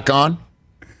come back on.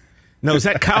 No, is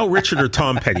that Kyle Richard or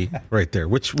Tom Petty right there?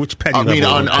 Which Petty? I mean,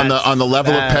 level? on the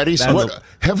level of Petty. So that's-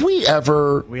 have we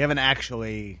ever We haven't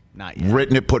actually, not yet.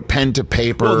 written it, put pen to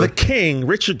paper? Well, the King,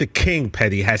 Richard the King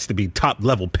Petty has to be top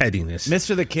level pettiness.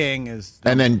 Mr. the King is.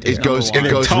 and then it goes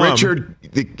number one. Tom. Richard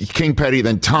the King Petty,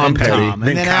 then Tom Then Petty, Tom. Then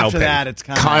And then Kyle after Petty. that, it's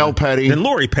kind of Kyle Petty, Then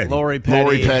Lori Petty. Lori Petty.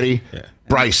 Lori Petty,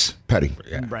 Bryce Petty.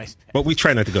 and Bryce Petty. But we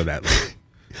try not to go that low.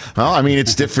 Well, I mean,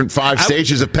 it's different five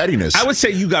stages of pettiness. I would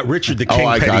say you got Richard the King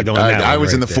I Petty on that I one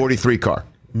was in right the there. 43 car.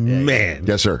 Man.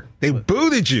 Yes, sir. They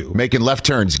booted you. Making left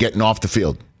turns, getting off the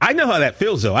field. I know how that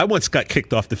feels, though. I once got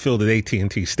kicked off the field at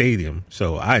AT&T Stadium,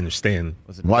 so I understand.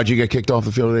 Why'd you get kicked off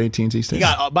the field at AT&T He Stadium?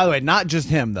 got, by the way, not just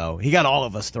him, though. He got all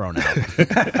of us thrown out. For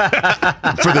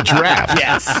the draft.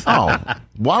 Yes. Oh,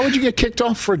 why would you get kicked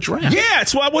off for a draft? Yeah,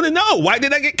 that's what I want to know. Why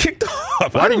did I get kicked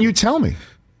off? Why didn't you tell me?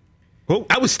 Well,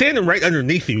 I was standing right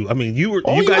underneath you. I mean, you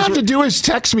All you guys have were, to do is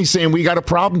text me saying we got a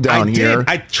problem down I here. did.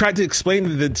 I tried to explain to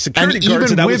the And security guards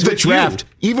even that I with was the with draft,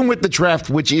 you. even with the draft,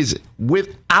 which is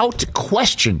without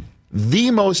question the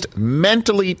most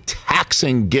mentally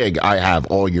taxing gig I have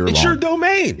all year It's long. your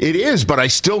domain. It is, but I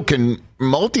still can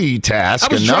multitask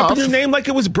I was enough. dropping your name like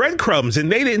it was breadcrumbs,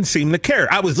 and they didn't seem to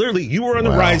care. I was literally, you were on the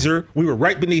Wow. riser. We were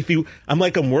right beneath you. I'm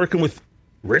working with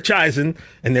Rich Eisen,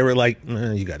 and they were like,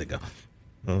 you got to go.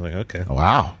 I was like, okay.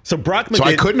 Wow. So Brockman So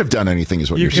I did- couldn't have done anything, is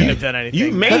what You you're couldn't saying. have done anything.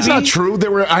 You maybe That's not true.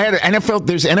 I had an NFL.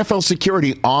 There's NFL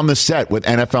security on the set with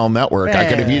NFL Network. I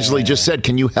could have easily just said,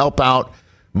 "Can you help out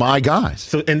my guys?"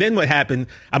 So, and then what happened?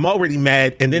 I'm already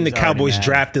mad, and then the Cowboys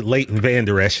drafted Leighton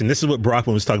Vander Esch, and this is what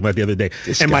Brockman was talking about the other day.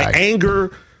 This and my guy.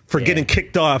 anger for getting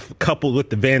kicked off, coupled with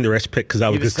the Vander Esch pick, because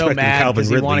I He was was so expecting mad Calvin because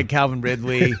he Ridley. wanted Calvin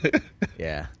Ridley.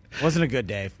 Yeah. Wasn't a good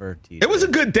day for TJ. It was a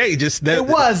good day, just that It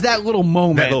was that little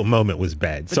moment. that little moment was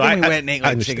bad. But so then we I went and ate I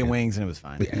like understand. chicken wings, and it was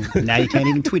fine. Now you can't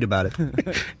even tweet about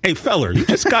it. Hey, feller, you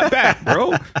just got back,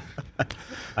 bro.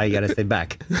 Oh, you got to stay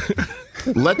back.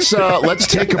 Let's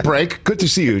take a break. Good to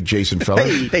see you, Jason Feller.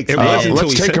 Hey, thanks, It man. was until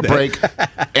Let's he take said a break,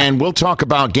 and we'll talk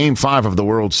about Game 5 of the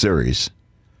World Series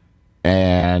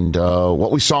and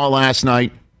what we saw last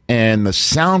night and the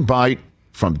soundbite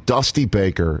from Dusty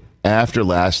Baker after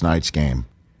last night's game.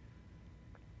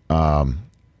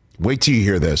 Wait till you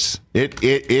hear this.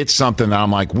 It's something that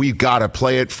I'm like, we've got to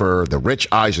play it for the Rich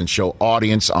Eisen Show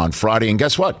audience on Friday. And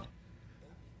guess what?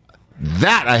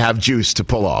 That I have juice to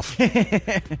pull off.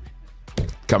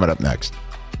 Coming up next.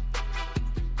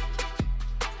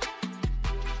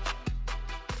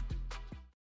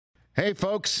 Hey,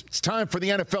 folks, it's time for the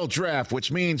NFL draft,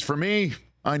 which means for me,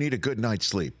 I need a good night's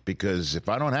sleep because if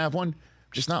I don't have one, I'm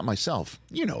just not myself.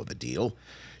 You know the deal.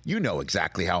 You know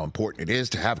exactly how important it is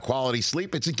to have quality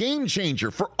sleep. It's a game changer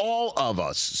for all of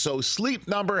us. So Sleep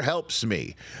Number helps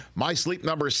me. My Sleep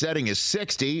Number setting is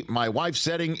 60. My wife's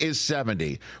setting is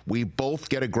 70. We both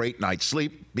get a great night's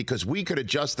sleep because we could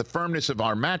adjust the firmness of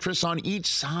our mattress on each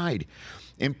side.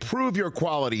 Improve your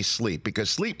quality sleep because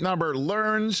Sleep Number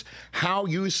learns how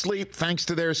you sleep thanks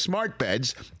to their smart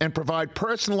beds and provide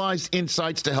personalized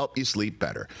insights to help you sleep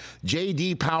better.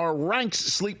 J.D. Power ranks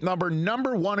Sleep Number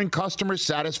 #1 in customer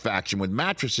satisfaction with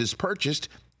mattresses purchased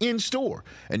in store.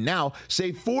 And now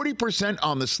save 40%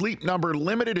 on the Sleep Number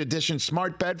limited edition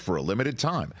smart bed for a limited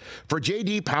time. For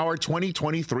J.D. Power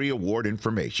 2023 award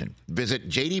information, visit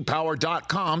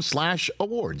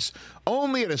jdpower.com/awards.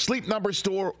 Only at a Sleep Number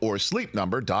store or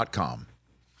sleepnumber.com.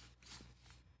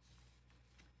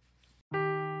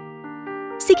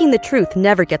 Seeking the truth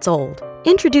never gets old.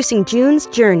 Introducing June's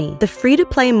Journey, the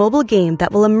free-to-play mobile game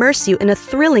that will immerse you in a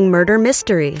thrilling murder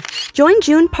mystery. Join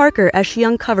June Parker as she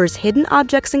uncovers hidden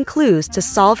objects and clues to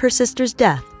solve her sister's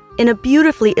death in a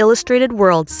beautifully illustrated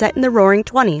world set in the Roaring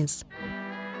 '20s.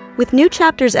 With new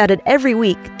chapters added every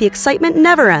week, the excitement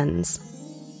never ends.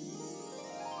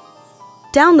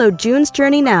 Download June's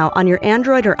Journey now on your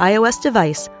Android or iOS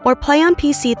device, or play on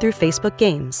PC through Facebook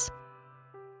Games.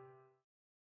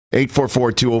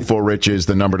 844-204-RICH is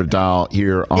the number to dial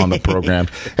here on the program.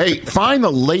 Hey, find the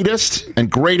latest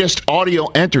and greatest audio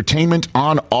entertainment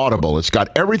on Audible. It's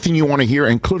got everything you want to hear,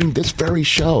 including this very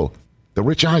show, The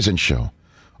Rich Eisen Show.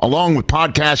 Along with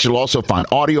podcasts, you'll also find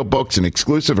audiobooks and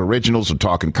exclusive originals. We're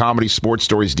talking comedy, sports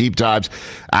stories, deep dives,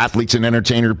 athletes and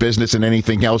entertainer, business, and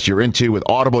anything else you're into. With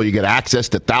Audible, you get access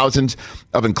to thousands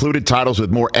of included titles with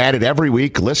more added every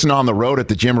week. Listen on the road, at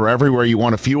the gym, or everywhere you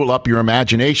want to fuel up your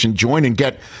imagination. Join and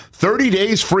get 30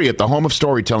 days free at the home of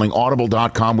storytelling,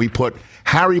 audible.com. We put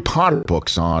Harry Potter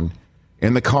books on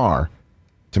in the car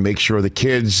to make sure the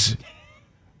kids...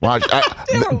 Watch.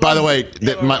 By the way,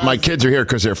 my kids are here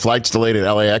because their flight's delayed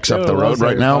at LAX up the road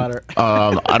right now.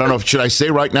 I don't know should I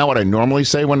say right now what I normally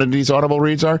say when these Audible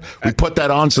reads are? We put that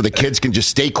on so the kids can just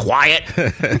stay quiet.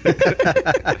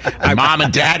 And Mom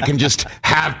and Dad can just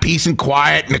have peace and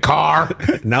quiet in the car.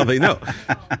 Now they know.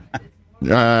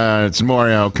 It's more,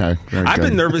 okay. I've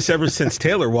been nervous ever since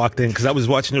Taylor walked in because I was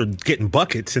watching her getting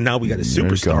buckets, and now we got a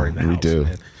superstar in the house. We do.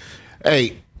 Man.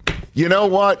 Hey, you know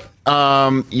what?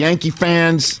 Yankee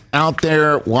fans out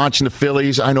there watching the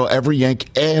Phillies, I know every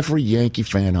Yankee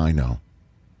fan I know.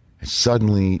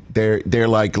 Suddenly, they're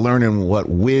like learning what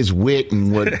whiz wit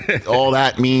and what all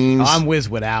that means. I'm whiz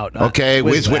wit out. Okay,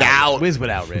 whiz wit out. Whiz wit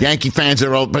out, Rich. Yankee fans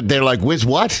are all, but they're like, whiz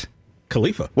what?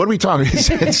 Khalifa. What are we talking?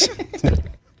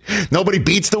 Nobody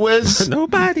beats the Wiz.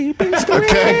 Nobody beats the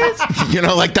Wiz. You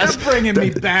know, like that's You're bringing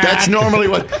me back. That's normally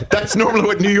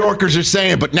what New Yorkers are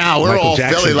saying. But now we're Michael all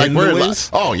Jackson Philly. Like we're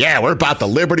we're about the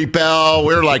Liberty Bell.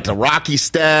 We're like the Rocky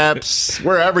Steps.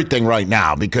 We're everything right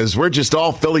now because we're just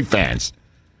all Philly fans.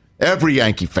 Every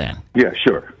Yankee fan. Yeah,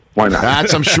 sure. Why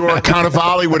not? I'm sure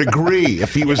Cannavale would agree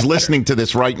if he was listening to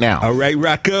this right now. All right,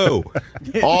 Rocco.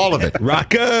 All of it.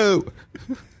 Rocco.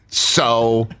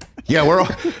 So, yeah,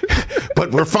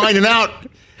 but we're finding out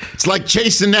it's like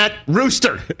chasing that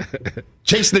rooster,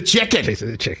 chasing the chicken.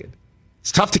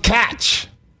 It's tough to catch.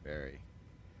 Very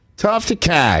tough to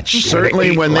catch.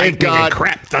 Certainly when they've got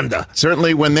crap thunder.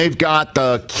 Certainly when they've got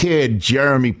the kid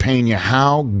Jeremy Pena.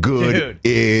 How good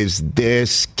is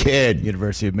this kid?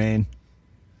 University of Maine.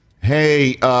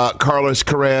 Hey, Carlos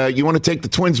Correa, you want to take the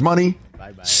Twins' money?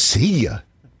 Bye-bye. See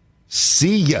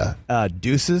ya.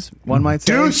 Deuces, one might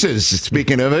say. Deuces.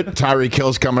 Speaking of it, Tyreek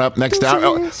Hill's coming up next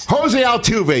hour. Jose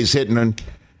Altuve's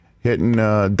hitting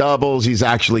doubles. He's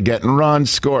actually getting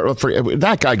runs.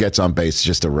 That guy gets on base. It's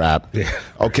just a wrap. Yeah.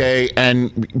 Okay,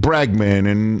 and Bregman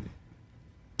and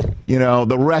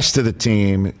the rest of the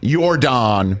team,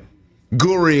 Jordan,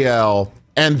 Gurriel,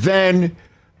 and then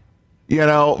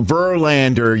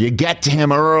Verlander. You get to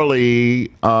him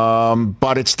early,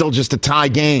 but it's still just a tie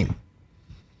game.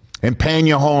 And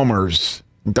Pena homers,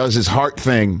 does his heart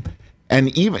thing.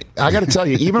 And even, I got to tell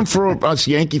you, even for us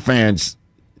Yankee fans,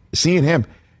 seeing him,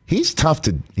 he's tough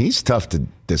to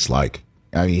dislike.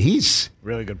 I mean, he's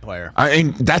really good player. I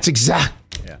mean, that's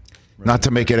not to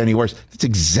make it any worse. That's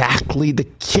exactly the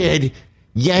kid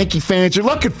Yankee fans are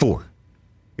looking for.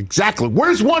 Exactly.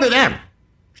 Where's one of them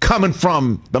coming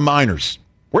from the minors?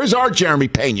 Where's our Jeremy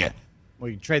Pena? Well,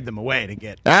 you trade them away to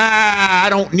get... I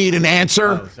don't need an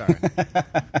answer. Oh, sorry.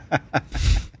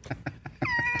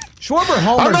 Schwarber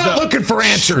homers. I'm not looking for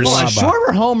answers. Well,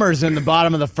 Schwarber homers in the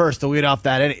bottom of the first to lead off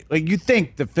that. Like you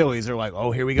think the Phillies are like,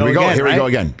 oh, here we go again. Here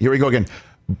we go again.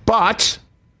 But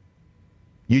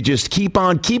you just keep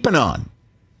on keeping on.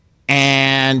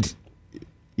 And,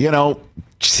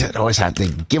 always have to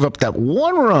give up that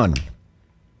one run.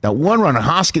 That one run, and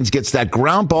Hoskins gets that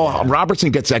ground ball.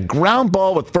 Robertson gets that ground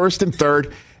ball with first and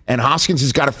third, and Hoskins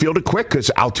has got to field it quick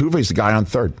because Altuve's the guy on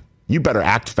third. You better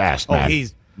act fast, man. Oh,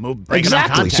 he's moved.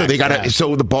 Exactly. So they got to.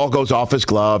 So the ball goes off his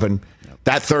glove, and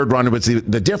that third run was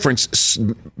the difference.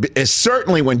 Is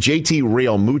certainly when JT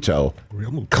Realmuto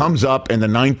comes up in the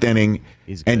ninth inning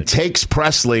and takes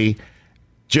Presley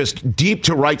just deep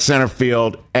to right center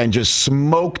field and just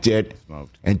smoked it.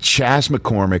 And Chas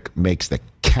McCormick makes the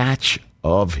catch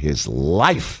of his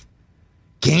life.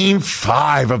 Game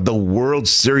 5 of the World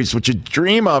Series, which you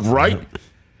dream of, right?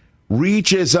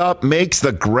 Reaches up, makes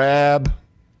the grab,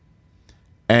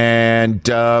 and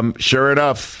sure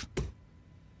enough,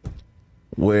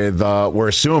 with we're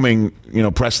assuming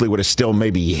Presley would have still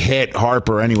maybe hit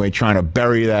Harper anyway, trying to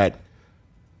bury that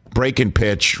breaking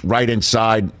pitch right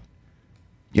inside,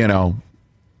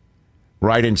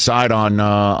 right inside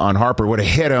on Harper, would have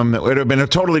hit him. It would have been a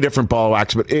totally different ball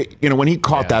wax. But when he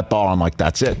caught that ball, I'm like,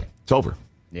 that's it. It's over.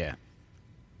 Yeah.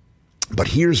 But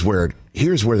here's where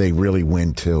they really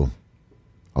win too.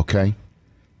 Okay,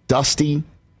 Dusty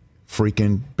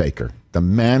freaking Baker. the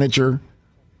manager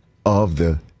of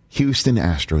the Houston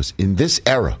Astros in this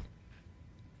era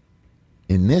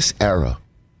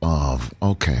of,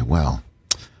 okay, well,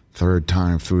 third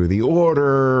time through the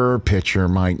order, pitcher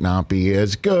might not be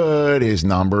as good. His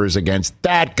numbers against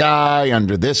that guy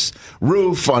under this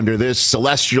roof, under this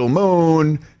celestial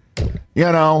moon,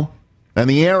 and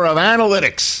the era of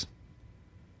analytics,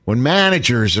 when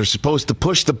managers are supposed to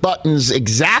push the buttons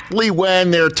exactly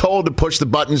when they're told to push the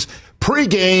buttons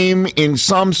pregame in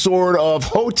some sort of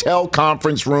hotel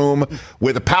conference room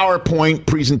with a PowerPoint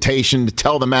presentation to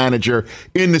tell the manager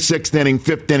in the 6th inning,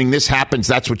 5th inning, this happens,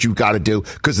 that's what you got to do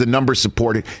because the numbers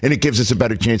support it and it gives us a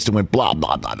better chance to win, blah,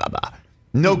 blah, blah, blah, blah.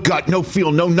 No gut, no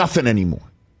feel, no nothing anymore.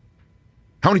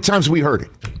 How many times have we heard it?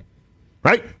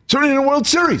 Right? Certainly in the World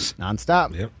Series.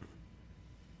 Nonstop. Yep.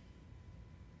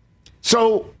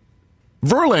 So,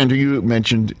 Verlander, you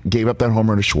mentioned, gave up that home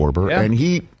run to Schwarber, and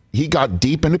he got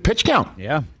deep into pitch count.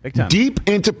 Yeah, big time. Deep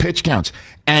into pitch counts.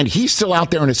 And he's still out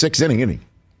there in the 6th inning, isn't he?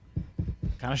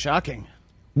 Kind of shocking.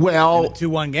 Well, in a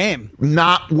 2-1 game.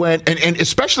 Not when, and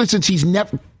especially since he's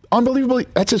never, unbelievably,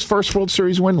 that's his first World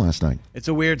Series win last night. It's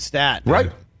a weird stat.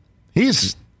 Right?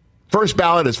 He's first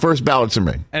ballot to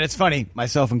me. And it's funny,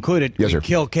 myself included, yes, we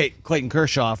kill Clayton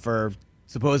Kershaw for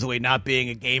supposedly not being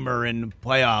a gamer in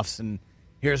playoffs, and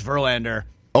here's Verlander.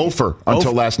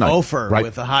 Until last night. Right?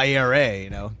 With a high ERA,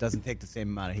 doesn't take the same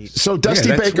amount of heat. So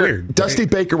Dusty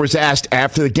Baker was asked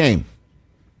after the game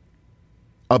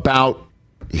about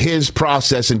his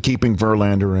process in keeping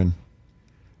Verlander in.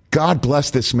 God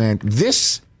bless this man.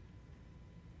 This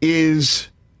is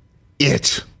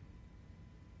it.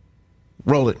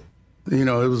 Roll it. It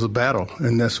was a battle,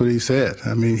 and that's what he said.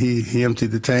 I mean, he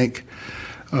emptied the tank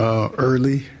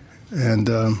early, and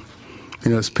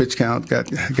his pitch count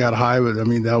got high, but I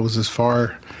mean that was as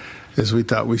far as we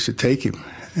thought we should take him,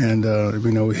 and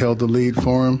we held the lead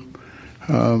for him.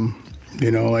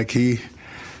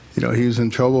 He was in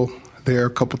trouble there a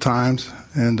couple times,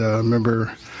 and I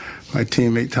remember my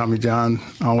teammate Tommy John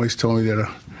always told me that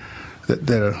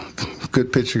a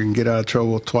good pitcher can get out of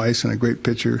trouble twice, and a great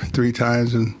pitcher 3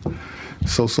 times, and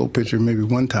so-so pitcher maybe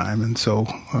 1 time, and so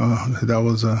that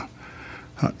was I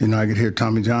could hear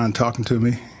Tommy John talking to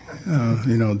me,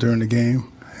 during the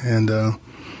game, and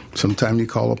sometimes you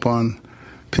call upon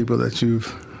people that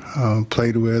you've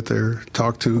played with or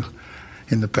talked to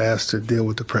in the past to deal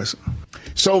with the present.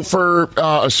 So for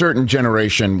a certain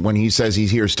generation, when he says he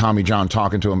hears Tommy John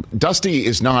talking to him, Dusty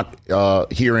is not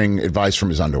hearing advice from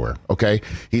his underwear, okay?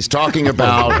 He's talking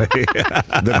about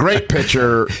the great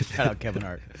pitcher. Shout out Kevin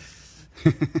Hart.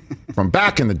 From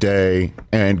back in the day,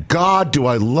 and God, do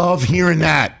I love hearing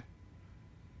that.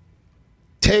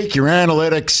 Take your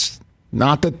analytics.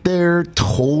 Not that they're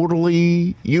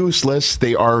totally useless.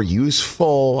 They are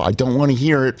useful. I don't want to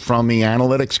hear it from the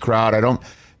analytics crowd.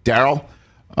 Daryl,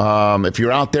 if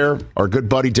you're out there, our good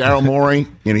buddy Daryl Morey,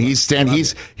 he's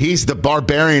the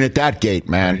barbarian at that gate,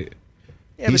 man. Right.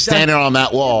 Yeah, he's standing on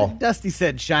that wall. Dusty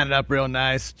said, shine it up real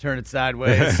nice, turn it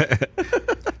sideways.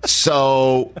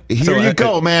 So here you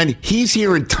go, man. He's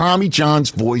hearing Tommy John's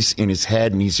voice in his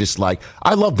head, and he's just like,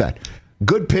 I love that.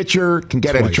 Good pitcher can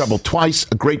get out of trouble twice.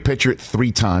 A great pitcher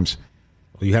 3 times.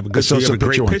 Well, you have a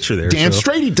great pitcher there. Damn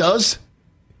straight he does.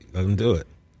 Let him do it.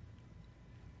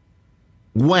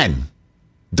 When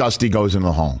Dusty goes in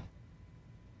the home,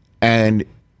 and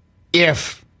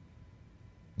if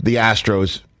the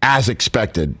Astros, as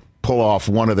expected, pull off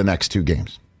one of the next 2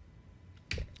 games,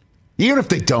 even if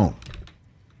they don't,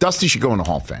 Dusty should go in the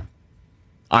Hall of Fame,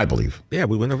 I believe. Yeah,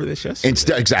 we went over this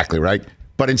yesterday. Exactly, right?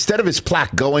 But instead of his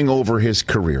plaque going over his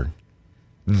career,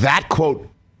 that quote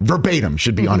verbatim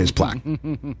should be on his plaque.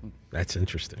 That's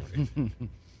interesting.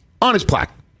 On his plaque.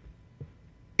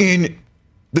 In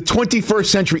the 21st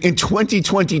century, in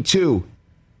 2022,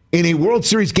 in a World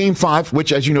Series Game 5,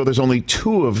 which, as you know, there's only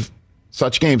 2 of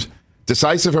such games,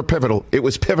 decisive or pivotal. It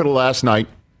was pivotal last night.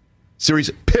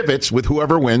 Series pivots with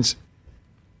whoever wins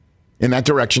in that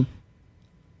direction.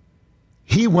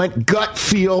 He went gut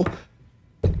feel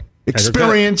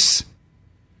experience.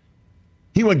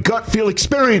 He went gut feel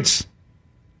experience.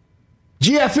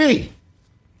 GFE.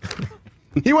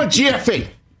 He went GFE.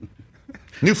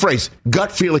 New phrase,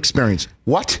 gut feel experience.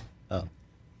 What? Oh.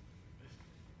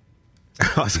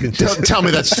 Tell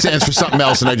me that stands for something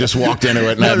else, and I just walked into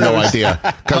it and I have no idea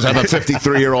because I'm a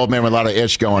 53-year-old man with a lot of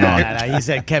ish going on. He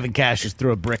said Kevin Cash just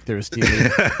threw a brick through his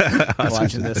TV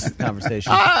watching this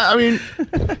conversation. I mean,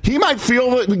 he might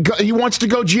feel that he wants to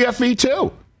go GFE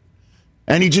too,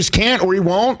 and he just can't, or he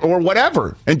won't, or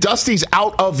whatever. And Dusty's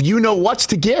out of you-know-what's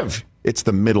to give. It's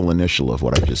the middle initial of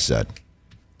what I just said.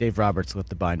 Dave Roberts lit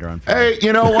the binder on fire. Hey,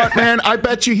 you know what, man? I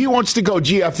bet you he wants to go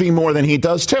GFE more than he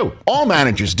does, too. All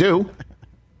managers do.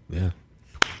 Yeah.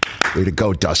 Way to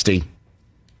go, Dusty.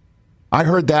 I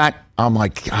heard that. I'm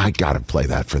like, I got to play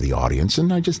that for the audience,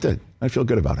 and I just did. I feel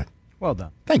good about it. Well done.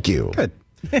 Thank you. Good.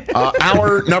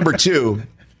 Hour number 2,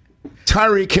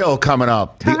 Tyreek Hill coming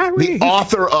up. The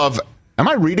author of, am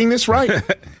I reading this right?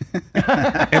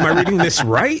 Am I reading this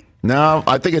right? No,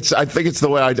 I think it's the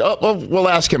way I do. Oh, well, we'll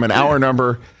ask him in hour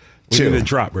number 2. We're going to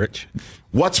drop, Rich.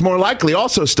 What's more likely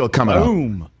also still coming up.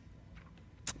 Boom.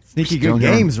 Sneaky Still good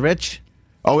here. games, Rich.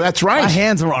 Oh, that's right. My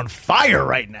hands are on fire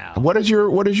right now. What is your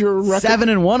record?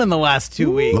 7-1 in the last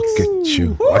 2 weeks. Look at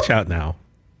you. Watch out now.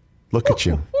 Look at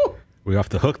you. We're off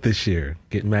the hook this year.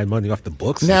 Getting mad money off the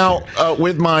books. Now,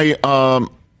 with my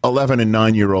 11 and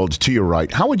 9-year-olds to your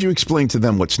right, how would you explain to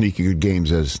them what Sneaky Good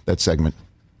Games is, that segment?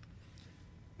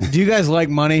 Do you guys like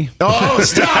money? Oh,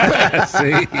 stop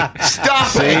it!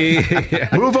 Stop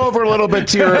it! Move over a little bit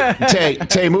to your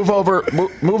Tay. Move over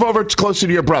closer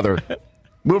to your brother.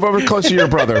 Move over closer to your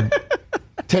brother.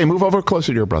 Tay, move over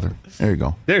closer to your brother. There you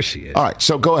go. There she is. All right,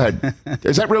 so go ahead.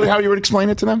 Is that really how you would explain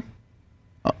it to them?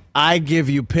 I give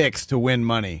you picks to win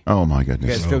money. Oh my goodness!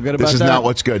 You guys feel good about this is that? not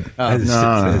what's good. No.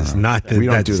 We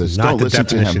don't do this. Don't listen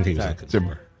to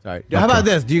him. Sorry. How about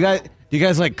this? Do you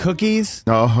guys like cookies?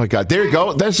 Oh my God! There you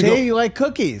go. There's Say you like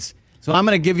cookies. So I'm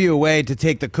going to give you a way to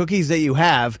take the cookies that you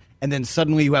have, and then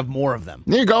suddenly you have more of them.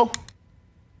 There you go.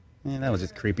 Yeah, that was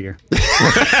just creepier.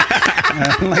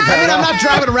 I'm not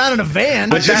driving around in a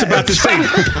van. I was just about to say.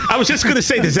 I was just going to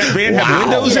say, does that van have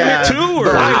windows in it too? Or?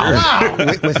 Wow.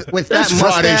 With that This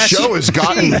Friday mustache. show has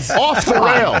gotten off the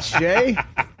rails. Jay,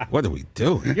 What are we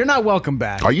doing? you're not welcome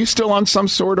back. Are you still on some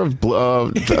sort of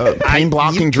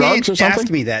pain-blocking You drugs or can't something?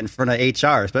 ask me that in front of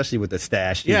HR, especially with the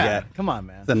stash. You Yeah, got. come on,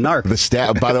 man. It's a narc. The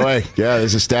stash. By the way, yeah,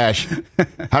 there's a stash.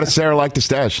 How does Sarah like the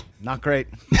stash? Not great.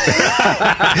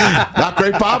 Not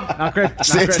great, Bob. Not great.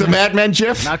 It's the Mad Men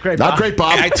GIF. Not great, Not Bob. great,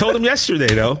 Bob. I told him yesterday,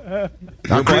 though. Not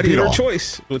Buddy, creepy at your all.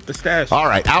 choice with the stash. All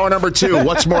right, hour number 2.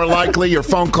 What's more likely? Your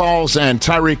phone calls and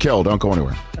Tyreek Hill. Don't go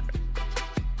anywhere.